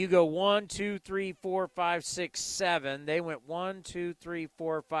 When you go 1, 2, 3, 4, 5, 6, 7, they went 1, 2, 3,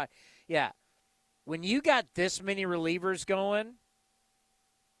 4, 5. Yeah. When you got this many relievers going,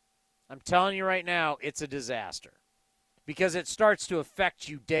 I'm telling you right now, it's a disaster. Because it starts to affect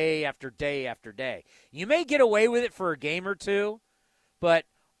you day after day after day. You may get away with it for a game or two, but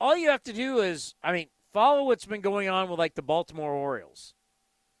all you have to do is, follow what's been going on with, like, the Baltimore Orioles.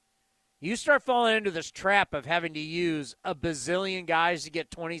 You start falling into this trap of having to use a bazillion guys to get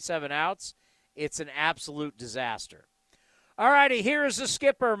 27 outs, it's an absolute disaster. All righty, here is the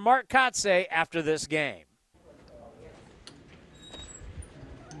skipper, Mark Kotsay, after this game.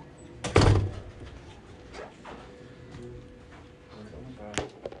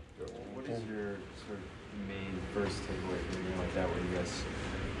 What is your sort of main first takeaway from a game like that where you guys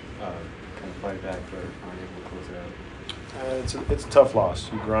kind of fight back but aren't able to close it out? It's a tough loss.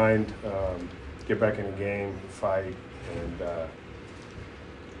 You grind, get back in the game, fight, and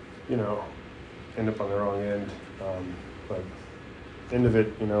end up on the wrong end. But end of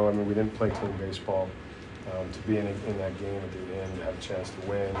it, we didn't play team baseball. To be in that game at the end, to have a chance to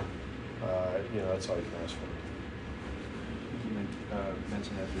win, that's all you can ask for. You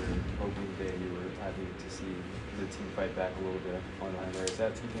mentioned after opening day you were happy to see the team fight back a little bit after one line there. Is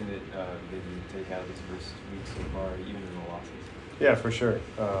that something that you take out of this first week so far, even in the losses? Yeah, for sure.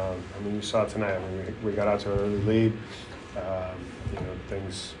 You saw it tonight. We got out to an early lead.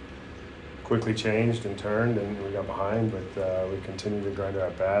 Things quickly changed and turned, and we got behind, but we continued to grind our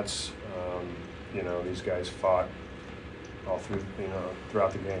at-bats. These guys fought all through,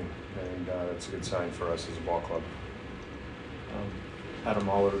 throughout the game, and that's a good sign for us as a ball club. Adam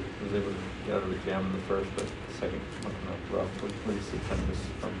Mahler was able to get out of the jam in the first, but the second one came out rough. What do you see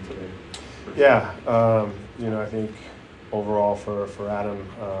from today? Yeah, I think overall for Adam,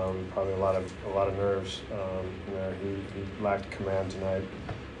 probably a lot of nerves. He lacked command tonight.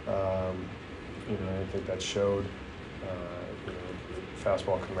 I think that showed.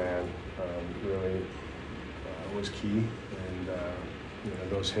 Fastball command really was key, and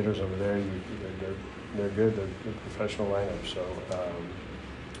those hitters over there, they're good. They're professional lineup, so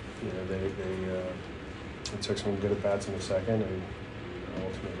they took some good at bats in the second, and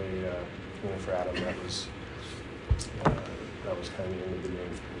ultimately, for Adam, that was kind of the end of the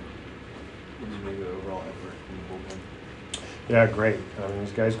game for him. What did you make of the overall effort from the bullpen? Yeah, great.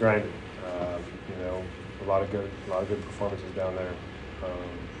 These guys grinded. A lot of good performances down there.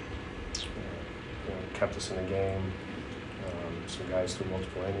 Kept us in the game. Some guys threw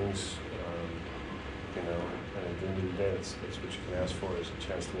multiple innings. And at the end of the day, that's what you can ask for, is a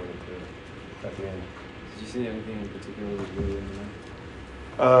chance to win it at the end. Did you see anything in particular that really in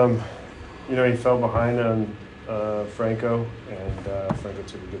there? He fell behind on Franco, and Franco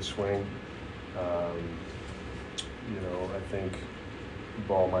took a good swing. I think the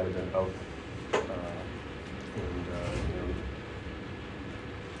ball might have been out.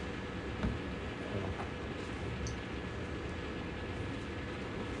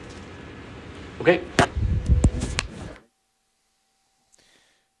 Okay.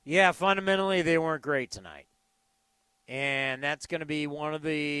 Yeah, fundamentally, they weren't great tonight. And that's going to be one of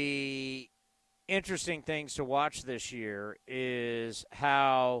the interesting things to watch this year, is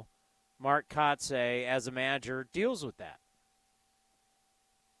how Mark Kotsay, as a manager, deals with that.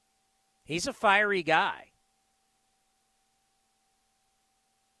 He's a fiery guy.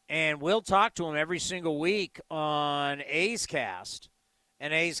 And we'll talk to him every single week on A's Cast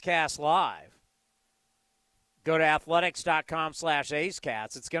and A's Cast Live. Go to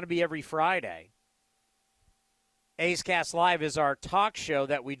athletics.com/A'sCast. It's going to be every Friday. A's Cast Live is our talk show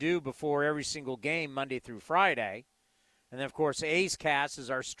that we do before every single game, Monday through Friday. And then, of course, A's Cast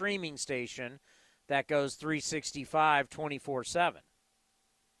is our streaming station that goes 365, 24/7.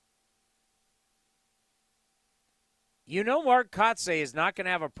 Mark Kotsay is not going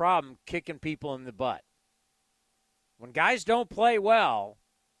to have a problem kicking people in the butt. When guys don't play well,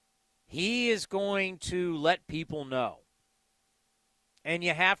 he is going to let people know. And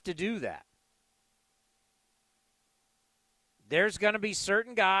you have to do that. there's going to be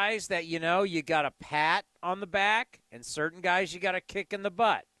certain guys that, you got a pat on the back and certain guys you got a kick in the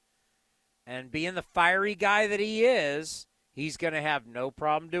butt. And being the fiery guy that he is, he's going to have no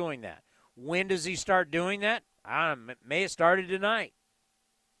problem doing that. When does he start doing that? It may have started tonight.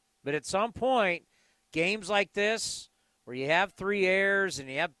 But at some point, games like this, where you have 3 errors and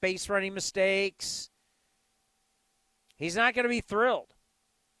you have base running mistakes, he's not going to be thrilled.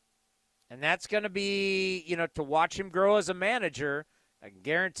 And that's going to be, to watch him grow as a manager, I can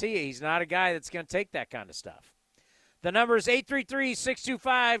guarantee you he's not a guy that's going to take that kind of stuff. The number is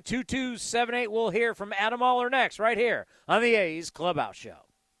 833-625-2278. We'll hear from Adam Oller next, right here on the A's Clubhouse Show.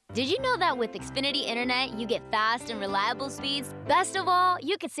 Did you know that with Xfinity Internet, you get fast and reliable speeds? Best of all,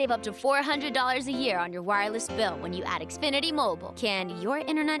 you could save up to $400 a year on your wireless bill when you add Xfinity Mobile. Can your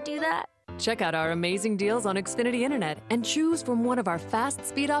internet do that? Check out our amazing deals on Xfinity Internet and choose from one of our fast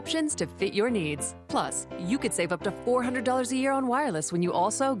speed options to fit your needs. Plus, you could save up to $400 a year on wireless when you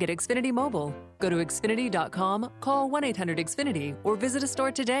also get Xfinity Mobile. Go to Xfinity.com, call 1-800-XFINITY, or visit a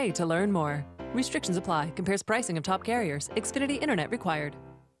store today to learn more. Restrictions apply. Compares pricing of top carriers. Xfinity Internet required.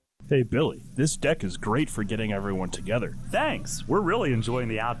 Hey, Billy, this deck is great for getting everyone together. Thanks. We're really enjoying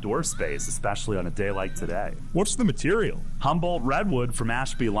the outdoor space, especially on a day like today. What's the material? Humboldt Redwood from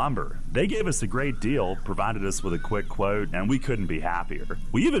Ashby Lumber. They gave us a great deal, provided us with a quick quote, and we couldn't be happier.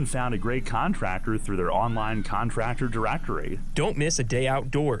 We even found a great contractor through their online contractor directory. Don't miss a day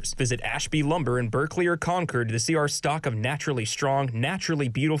outdoors. Visit Ashby Lumber in Berkeley or Concord to see our stock of naturally strong, naturally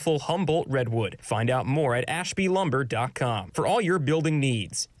beautiful Humboldt Redwood. Find out more at ashbylumber.com for all your building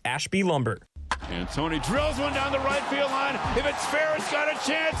needs. Ashby Lumber. And Tony drills one down the right field line. If it's fair, it's got a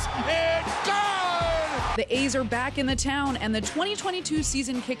chance. It's gone! The A's are back in the town, and the 2022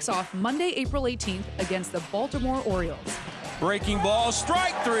 season kicks off Monday, April 18th against the Baltimore Orioles. Breaking ball,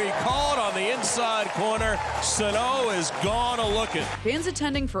 strike 3, called on the inside corner. Sano is gone a-looking. Fans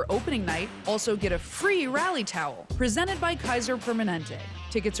attending for opening night also get a free rally towel presented by Kaiser Permanente.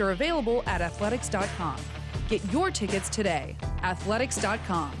 Tickets are available at athletics.com. Get your tickets today.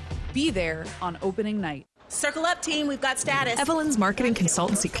 Athletics.com. Be there on opening night. Circle up, team. We've got status. Evelyn's marketing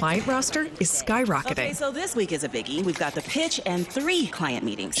consultancy client roster is skyrocketing. Okay, so this week is a biggie. We've got the pitch and 3 client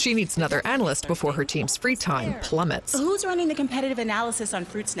meetings. She needs another analyst before her team's free time plummets. Who's running the competitive analysis on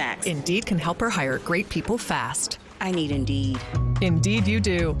fruit snacks? Indeed can help her hire great people fast. I need Indeed. Indeed you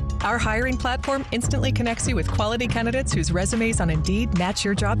do. Our hiring platform instantly connects you with quality candidates whose resumes on Indeed match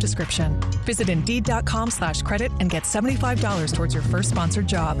your job description. Visit Indeed.com/credit and get $75 towards your first sponsored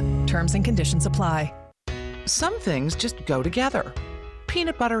job. Terms and conditions apply. Some things just go together.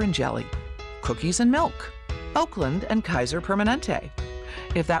 Peanut butter and jelly, cookies and milk, Oakland and Kaiser Permanente.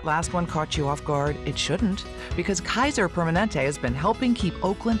 If that last one caught you off guard, it shouldn't, because Kaiser Permanente has been helping keep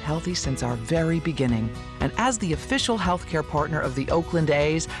Oakland healthy since our very beginning. And as the official healthcare partner of the Oakland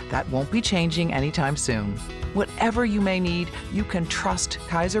A's, that won't be changing anytime soon. Whatever you may need, you can trust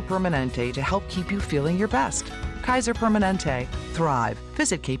Kaiser Permanente to help keep you feeling your best. Kaiser Permanente. Thrive.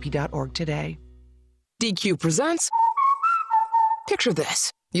 Visit kp.org today. DQ presents. Picture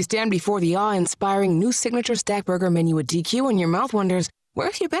this. You stand before the awe-inspiring new signature stack burger menu at DQ and your mouth wonders, where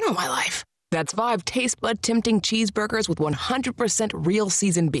have you been all my life? That's 5 taste bud tempting cheeseburgers with 100% real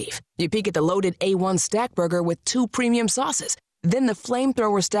seasoned beef. You peek at the loaded A1 stack burger with 2 premium sauces. Then the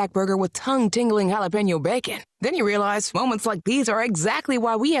flamethrower stack burger with tongue-tingling jalapeno bacon. Then you realize moments like these are exactly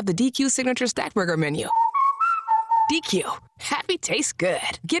why we have the DQ signature stack burger menu. DQ. Happy tastes good.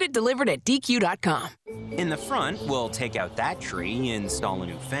 Get it delivered at DQ.com. In the front, we'll take out that tree, install a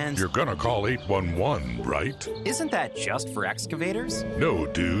new fence. You're gonna call 811, right? Isn't that just for excavators? No,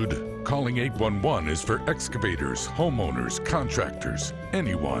 dude. Calling 811 is for excavators, homeowners, contractors,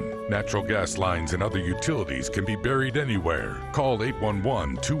 anyone. Natural gas lines and other utilities can be buried anywhere. Call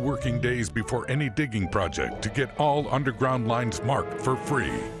 811 2 working days before any digging project to get all underground lines marked for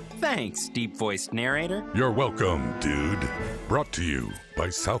free. Thanks, deep-voiced narrator. You're welcome, dude. Brought to you by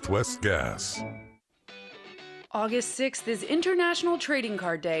Southwest Gas. August 6th is International Trading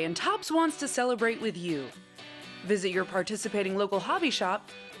Card Day, and Topps wants to celebrate with you. Visit your participating local hobby shop,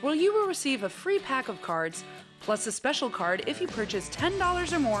 where you will receive a free pack of cards, plus a special card if you purchase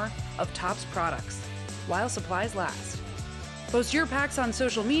 $10 or more of Topps products, while supplies last. Post your packs on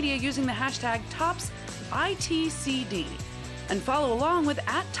social media using the hashtag ToppsITCD. And follow along with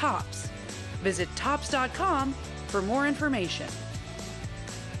 @Topps. Visit Topps.com for more information.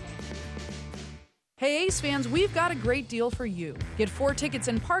 Hey A's fans, we've got a great deal for you. Get 4 tickets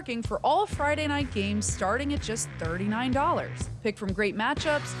and parking for all Friday night games starting at just $39. Pick from great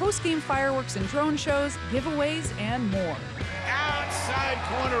matchups, post-game fireworks and drone shows, giveaways, and more. Outside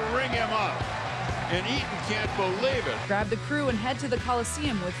corner, ring him up. and Eaton can't believe it. Grab the crew and head to the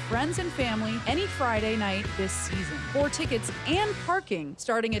Coliseum with friends and family any Friday night this season. 4 tickets and parking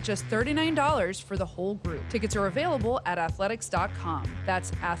starting at just $39 for the whole group. Tickets are available at athletics.com.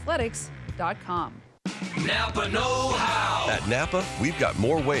 That's athletics.com. Napa know-how. At Napa, we've got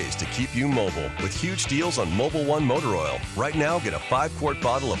more ways to keep you mobile with huge deals on Mobil 1 motor oil. Right now, get a 5-quart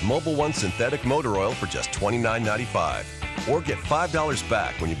bottle of Mobil 1 synthetic motor oil for just $29.95. Or get $5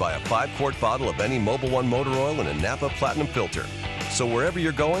 back when you buy a 5-quart bottle of any Mobil 1 motor oil in a Napa Platinum filter. So wherever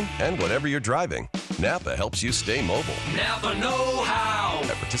you're going and whatever you're driving, Napa helps you stay mobile. Napa know-how.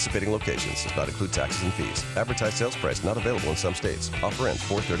 At participating locations does not include taxes and fees. Advertised sales price not available in some states. Offer ends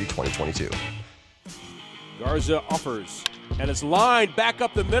 4/30/2022. Garza offers, and it's lined back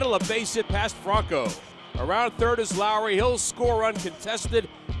up the middle, a base hit past Franco. Around third is Lowry. He'll score uncontested.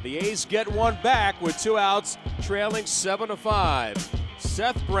 The A's get one back with 2 outs, trailing 7-5.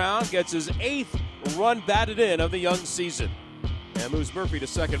 Seth Brown gets his 8th run batted in of the young season and moves Murphy to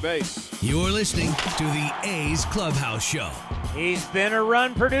second base. You're listening to the A's Clubhouse Show. He's been a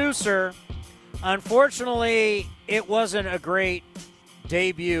run producer. Unfortunately, it wasn't a great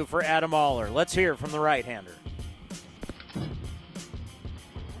debut for Adam Oller. Let's hear from the right-hander.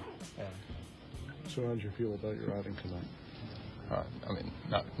 So how did you feel about your outing tonight? I mean,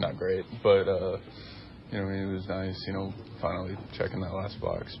 not great, but you know, it was nice, you know, finally checking that last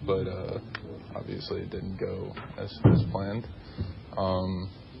box. But obviously, it didn't go as planned. At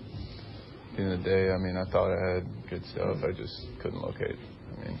the end of the day, I mean, I thought I had good stuff. I just couldn't locate.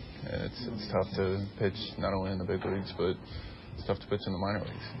 I mean, and it's tough to pitch not only in the big leagues, but it's tough to pitch in the minor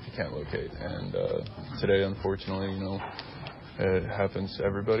leagues if you can't locate. And today, unfortunately, you know, it happens to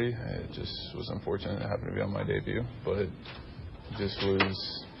everybody. It just was unfortunate it happened to be on my debut, but it just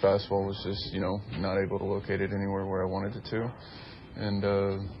was, fastball was just, you know, not able to locate it anywhere where I wanted it to. And,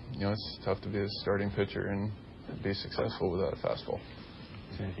 you know, it's tough to be a starting pitcher and be successful without a fastball.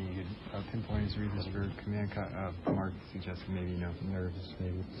 Is there anything you could pinpoint as reasons for command? Mark suggested maybe, you know, nervous,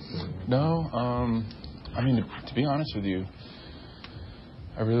 maybe. No, I mean, to be honest with you,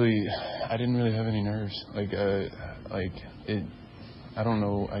 I didn't really have any nerves. I don't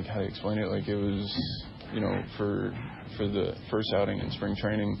know how to explain it. Like, it was, you know, for the first outing in spring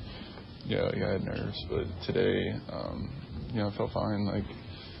training, yeah, I had nerves. But today, you know, I felt fine. Like,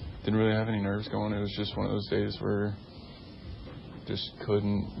 didn't really have any nerves going. It was just one of those days where just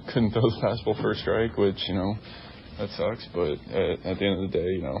couldn't throw the fastball for a strike, which, you know, that sucks. But at the end of the day,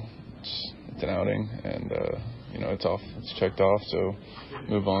 you know, it's an outing, and you know, it's off. It's checked off. So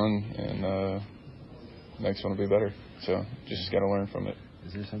move on, and next one will be better. So just got to learn from it.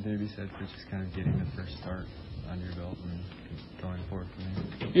 Is there something to be said for just kind of getting the first start on your belt and going forward from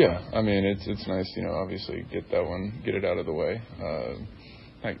there? Yeah, I mean, it's nice, you know, obviously get it out of the way.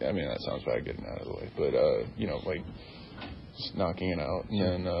 I mean, that sounds bad, getting out of the way, but you know, like, just knocking it out,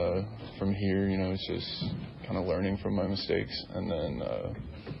 and then from here, you know, it's just kind of learning from my mistakes, and then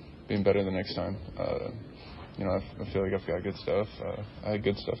being better the next time. You know, I feel like I've got good stuff. I had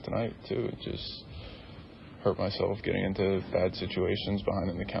good stuff tonight too. It just hurt myself getting into bad situations, behind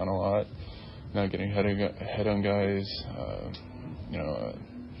in the count a lot, not getting head on guys. You know,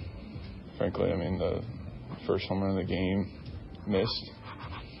 frankly, I mean, the first home run of the game missed,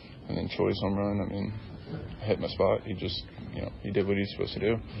 and then Choi's home run, I mean, hit my spot. He just, you know, he did what he's supposed to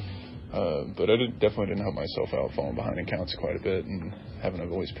do. But I definitely didn't help myself out, falling behind in counts quite a bit and having to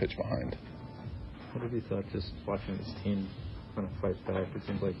always pitch behind. What have you thought just watching this team kind of fight back? It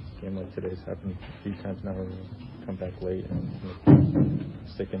seems like a game like today's happened a few times now where we come back late and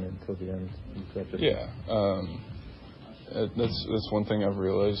sticking it until the end. Yeah. That's one thing I've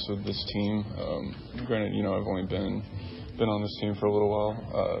realized with this team. Granted, you know, I've only been on this team for a little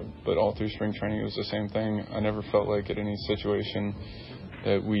while, but all through spring training it was the same thing. I never felt like at any situation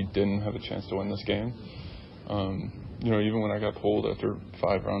that we didn't have a chance to win this game. You know, even when I got pulled after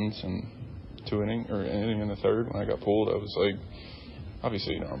 5 runs and 2 innings, or inning in the third, when I got pulled, I was like,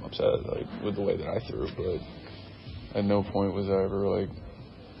 obviously, you know, I'm upset, like, with the way that I threw, but at no point was I ever like,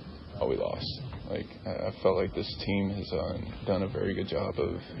 oh, we lost. Like, I felt like this team has done a very good job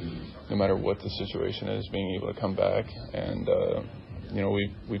of, no matter what the situation is, being able to come back, and you know,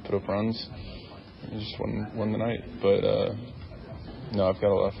 we put up runs and just won the night. But no, I've got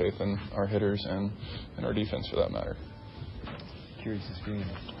a lot of faith in our hitters and our defense, for that matter. Curious to see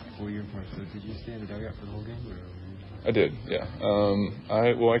what you're for. So did you stay in the dugout for the whole game? Or? I did, yeah.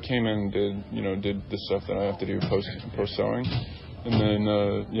 I came in and did the stuff that I have to do post sewing, and then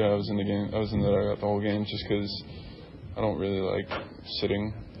I was in the game. I was in the dugout the whole game just because I don't really like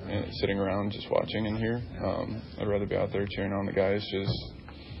sitting around just watching in here. I'd rather be out there cheering on the guys, just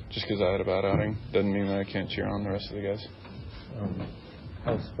just because I had a bad outing doesn't mean that I can't cheer on the rest of the guys.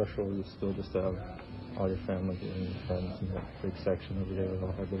 How special is it still just to have all your family and your friends in that big section over there?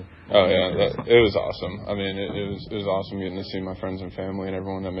 Oh yeah, it was awesome. I mean, it was awesome getting to see my friends and family and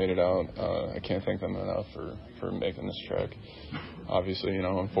everyone that made it out. I can't thank them enough for making this trek. Obviously,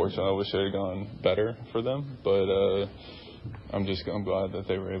 unfortunately, I wish it had gone better for them, but I'm glad that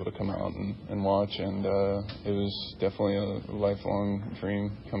they were able to come out and watch, and it was definitely a lifelong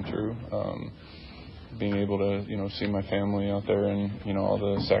dream come true. Being able to, see my family out there and, all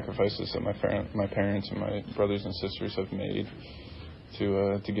the sacrifices that my parents and my brothers and sisters have made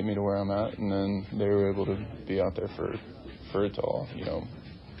to get me to where I'm at, and then they were able to be out there for it to all,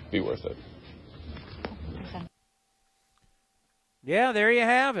 be worth it. Yeah, there you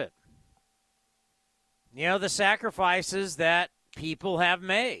have it. The sacrifices that people have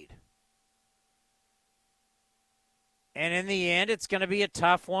made. And in the end, it's going to be a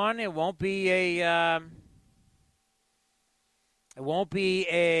tough one. It won't be a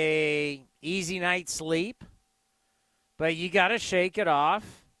easy night's sleep. But you got to shake it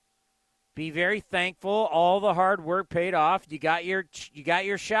off. Be very thankful. All the hard work paid off. You got your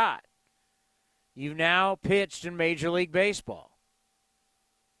shot. You've now pitched in Major League Baseball.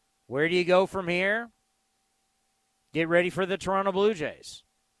 Where do you go from here? Get ready for the Toronto Blue Jays.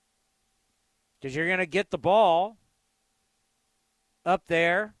 Because you're going to get the ball up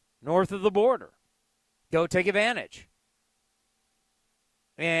there north of the border. Go take advantage.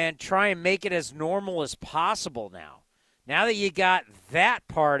 And try and make it as normal as possible now. Now that you got that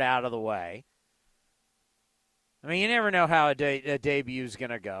part out of the way. I mean, you never know how a debut is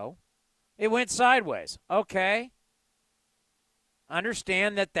going to go. It went sideways. Okay.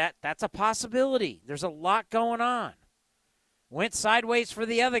 Understand that's a possibility. There's a lot going on. Went sideways for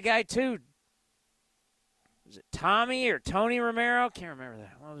the other guy, too. Was it Tommy or Tony Romero? Can't remember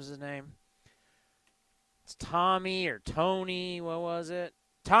that. What was his name? It's Tommy or Tony. What was it?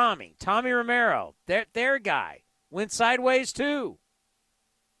 Tommy Romero. Their guy. Went sideways, too.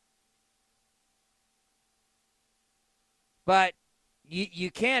 But you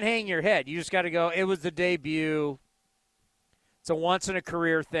can't hang your head. You just got to go, it was the debut. It's a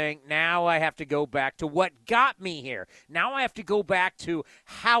once-in-a-career thing. Now I have to go back to what got me here. Now I have to go back to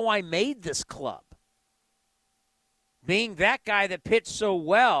how I made this club. Being that guy that pitched so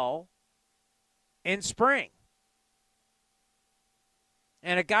well in spring.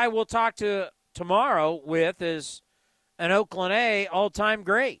 And a guy we'll talk to tomorrow with is an Oakland A all-time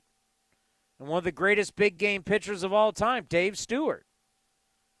great. And one of the greatest big-game pitchers of all time, Dave Stewart.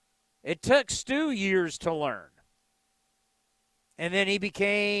 It took Stu years to learn. And then he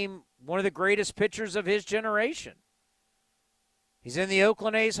became one of the greatest pitchers of his generation. He's in the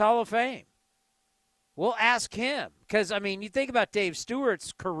Oakland A's Hall of Fame. We'll ask him. Because, I mean, you think about Dave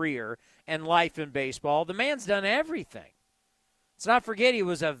Stewart's career and life in baseball, the man's done everything. Let's not forget he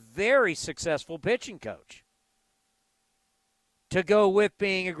was a very successful pitching coach. To go with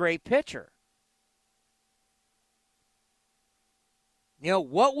being a great pitcher.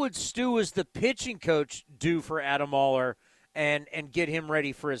 What would Stu as the pitching coach do for Adam Oller and get him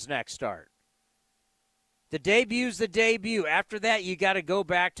ready for his next start? The debut's the debut. After that, you got to go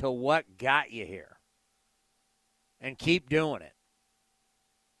back to what got you here and keep doing it.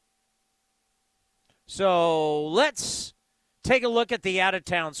 So let's take a look at the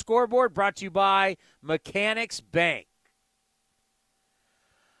out-of-town scoreboard brought to you by Mechanics Bank.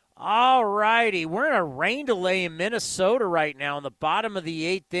 All righty, we're in a rain delay in Minnesota right now in the bottom of the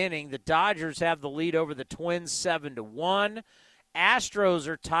 8th inning. The Dodgers have the lead over the Twins 7-1. Astros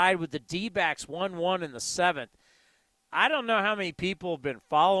are tied with the D-backs 1-1 in the 7th. I don't know how many people have been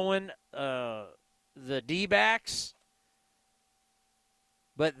following the D-backs,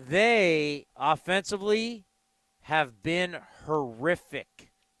 but they offensively have been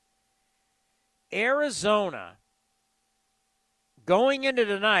horrific. Arizona, going into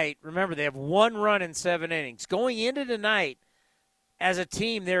tonight, remember they have 1 run in 7 innings. Going into tonight, as a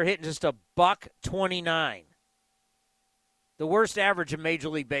team, they're hitting just a $129. The worst average in Major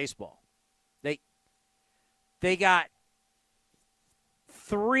League Baseball. They got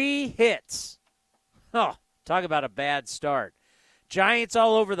 3 hits. Oh, talk about a bad start. Giants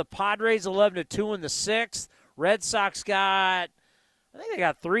all over the Padres, 11-2 in the 6th. Red Sox I think they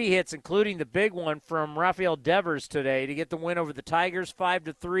got 3 hits, including the big one from Rafael Devers today to get the win over the Tigers,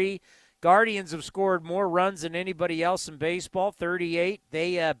 5-3. Guardians have scored more runs than anybody else in baseball, 38.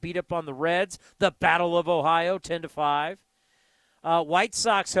 They beat up on the Reds. The Battle of Ohio, 10-5. White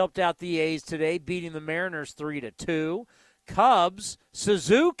Sox helped out the A's today, beating the Mariners 3-2. Cubs,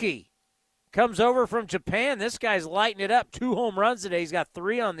 Suzuki comes over from Japan. This guy's lighting it up. 2 home runs today. He's got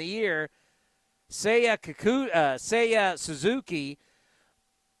 3 on the year. Seiya Suzuki.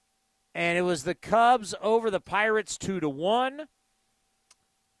 And it was the Cubs over the Pirates 2-1.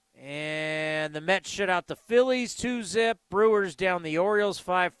 And the Mets shut out the Phillies 2-0. Brewers down the Orioles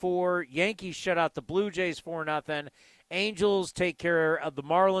 5-4. Yankees shut out the Blue Jays 4-0. Angels take care of the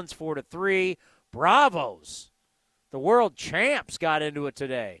Marlins 4-3. Bravos, the world champs, got into it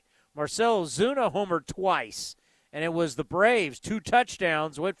today. Marcell Ozuna homered twice, and it was the Braves. 2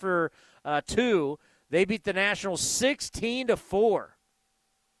 touchdowns, went for 2. They beat the Nationals 16-4.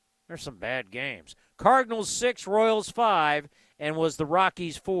 There's some bad games. Cardinals 6, Royals 5, and was the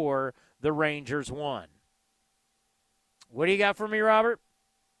Rockies 4, the Rangers 1. What do you got for me, Robert?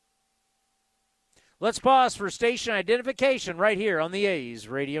 Let's pause for station identification right here on the A's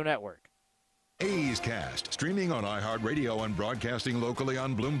Radio Network. A's Cast, streaming on iHeartRadio and broadcasting locally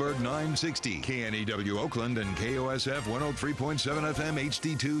on Bloomberg 960, KNEW Oakland, and KOSF 103.7 FM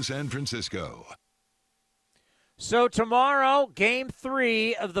HD2 San Francisco. So tomorrow, Game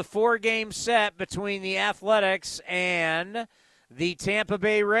 3 of the 4-game set between the Athletics and the Tampa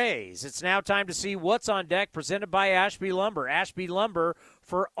Bay Rays. It's now time to see what's on deck, presented by Ashby Lumber. Ashby Lumber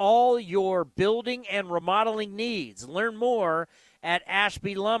for all your building and remodeling needs. Learn more at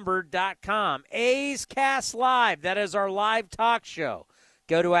ashbylumber.com. A's Cast Live, that is our live talk show.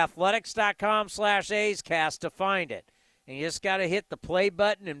 Go to athletics.com/A's Cast to find it. And you just got to hit the play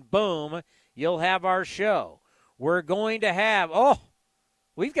button and boom, you'll have our show. We're going to have,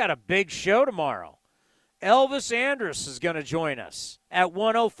 we've got a big show tomorrow. Elvis Andrus is going to join us at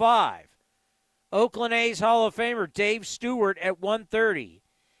 1:05. Oakland A's Hall of Famer Dave Stewart at 1:30.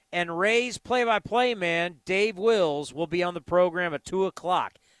 And Rays play-by-play man Dave Wills will be on the program at 2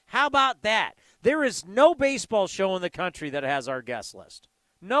 o'clock. How about that? There is no baseball show in the country that has our guest list.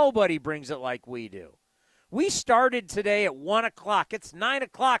 Nobody brings it like we do. We started today at 1 o'clock. It's 9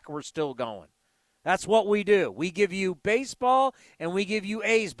 o'clock. We're still going. That's what we do. We give you baseball, and we give you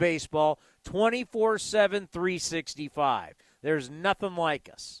A's baseball 24/7, 365. There's nothing like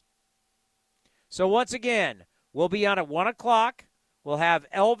us. So once again, we'll be on at 1 o'clock. We'll have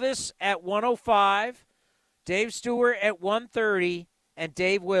Elvis at 1:05, Dave Stewart at 1:30, and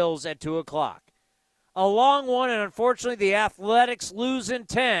Dave Wills at 2 o'clock. A long one, and unfortunately the Athletics lose in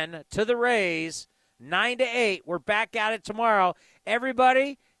 10 to the Rays, 9-8. We're back at it tomorrow.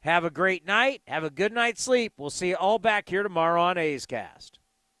 Everybody, have a great night. Have a good night's sleep. We'll see you all back here tomorrow on A's Cast.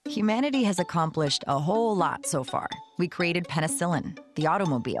 Humanity has accomplished a whole lot so far. We created penicillin, the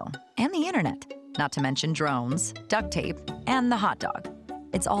automobile, and the internet. Not to mention drones, duct tape, and the hot dog.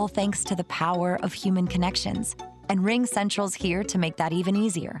 It's all thanks to the power of human connections. And Ring Central's here to make that even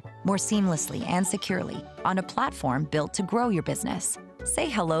easier, more seamlessly and securely, on a platform built to grow your business. Say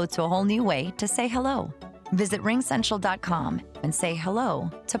hello to a whole new way to say hello. Visit ringcentral.com and say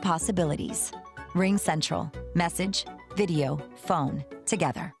hello to possibilities. Ring Central. Message, video, phone,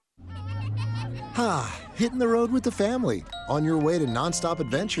 together. Hitting the road with the family. On your way to nonstop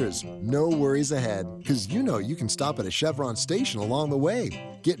adventures. No worries ahead, because you know you can stop at a Chevron station along the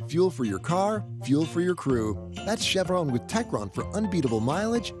way. Get fuel for your car, fuel for your crew. That's Chevron with Techron for unbeatable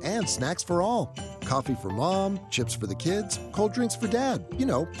mileage and snacks for all. Coffee for mom, chips for the kids, cold drinks for dad. You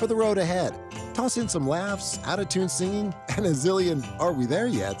know, for the road ahead. Toss in some laughs, out-of-tune singing, and a zillion "Are we there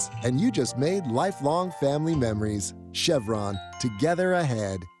yet?" And you just made lifelong family memories. Chevron, together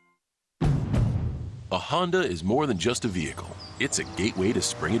ahead. A Honda is more than just a vehicle. It's a gateway to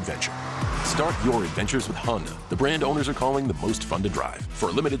spring adventure. Start your adventures with Honda, the brand owners are calling the most fun to drive. For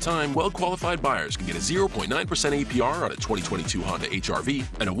a limited time, well-qualified buyers can get a 0.9% APR on a 2022 Honda HR-V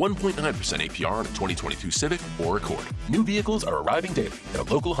and a 1.9% APR on a 2022 Civic or Accord. New vehicles are arriving daily at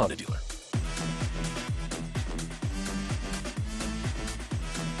a local Honda dealer.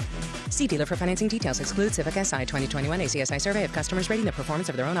 See dealer for financing details. Exclude Civic SI 2021 ACSI survey of customers rating the performance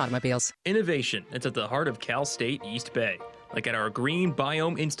of their own automobiles. Innovation that's at the heart of Cal State East Bay. Like at our Green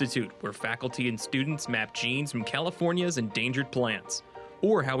Biome Institute, where faculty and students map genes from California's endangered plants.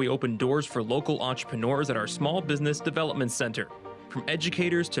 Or how we open doors for local entrepreneurs at our Small Business Development Center. From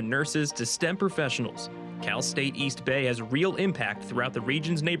educators to nurses to STEM professionals, Cal State East Bay has real impact throughout the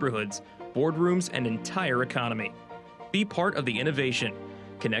region's neighborhoods, boardrooms, and entire economy. Be part of the innovation.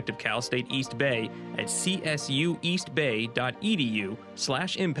 Connect with Cal State East Bay at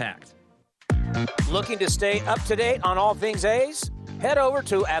csueastbay.edu/impact. Looking to stay up to date on all things A's? head over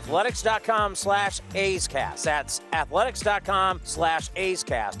to athletics.com/A'sCast. That's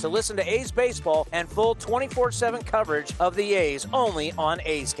athletics.com/A'sCast to listen to A's baseball and full 24/7 coverage of the A's only on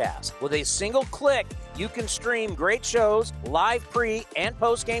A's Cast. With a single click, you can stream great shows, live pre- and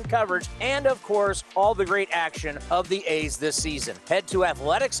post-game coverage, and, of course, all the great action of the A's this season. Head to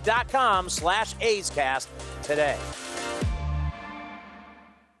athletics.com/A'sCast today.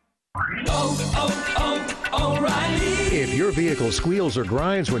 O'Reilly. If your vehicle squeals or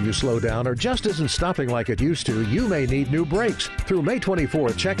grinds when you slow down or just isn't stopping like it used to, you may need new brakes. Through May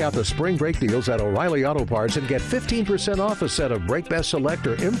 24th, check out the spring brake deals at O'Reilly Auto Parts and get 15% off a set of Brake Best Select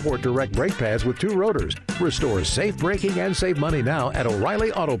or Import Direct brake pads with 2 rotors. Restore safe braking and save money now at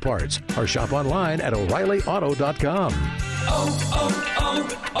O'Reilly Auto Parts or shop online at O'ReillyAuto.com.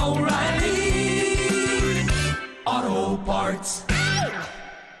 O'Reilly Auto Parts.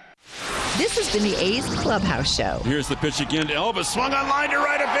 This has been the A's Clubhouse Show. Here's the pitch again to Elvis. Swung on line to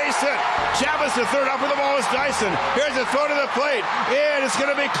right, a base hit. Chavez to third, up with the ball is Dyson. Here's a throw to the plate. And it's going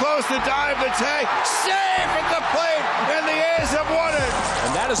to be close to dive the tag. Safe at the plate, and the A's have won it.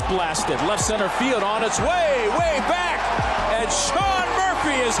 And that is blasted. Left center field on its way back. And Sean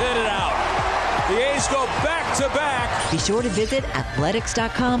Murphy is hit it out. The A's go back-to-back. Be sure to visit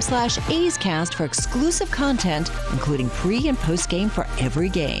athletics.com/A'sCast for exclusive content, including pre- and post-game for every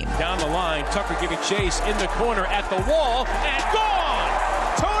game. Down the line, Tucker giving chase in the corner at the wall, and gone!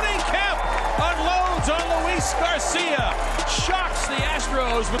 Tony Kemp unloads on Luis Garcia. Shocks the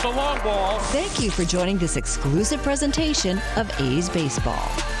Astros with the long ball. Thank you for joining this exclusive presentation of A's Baseball.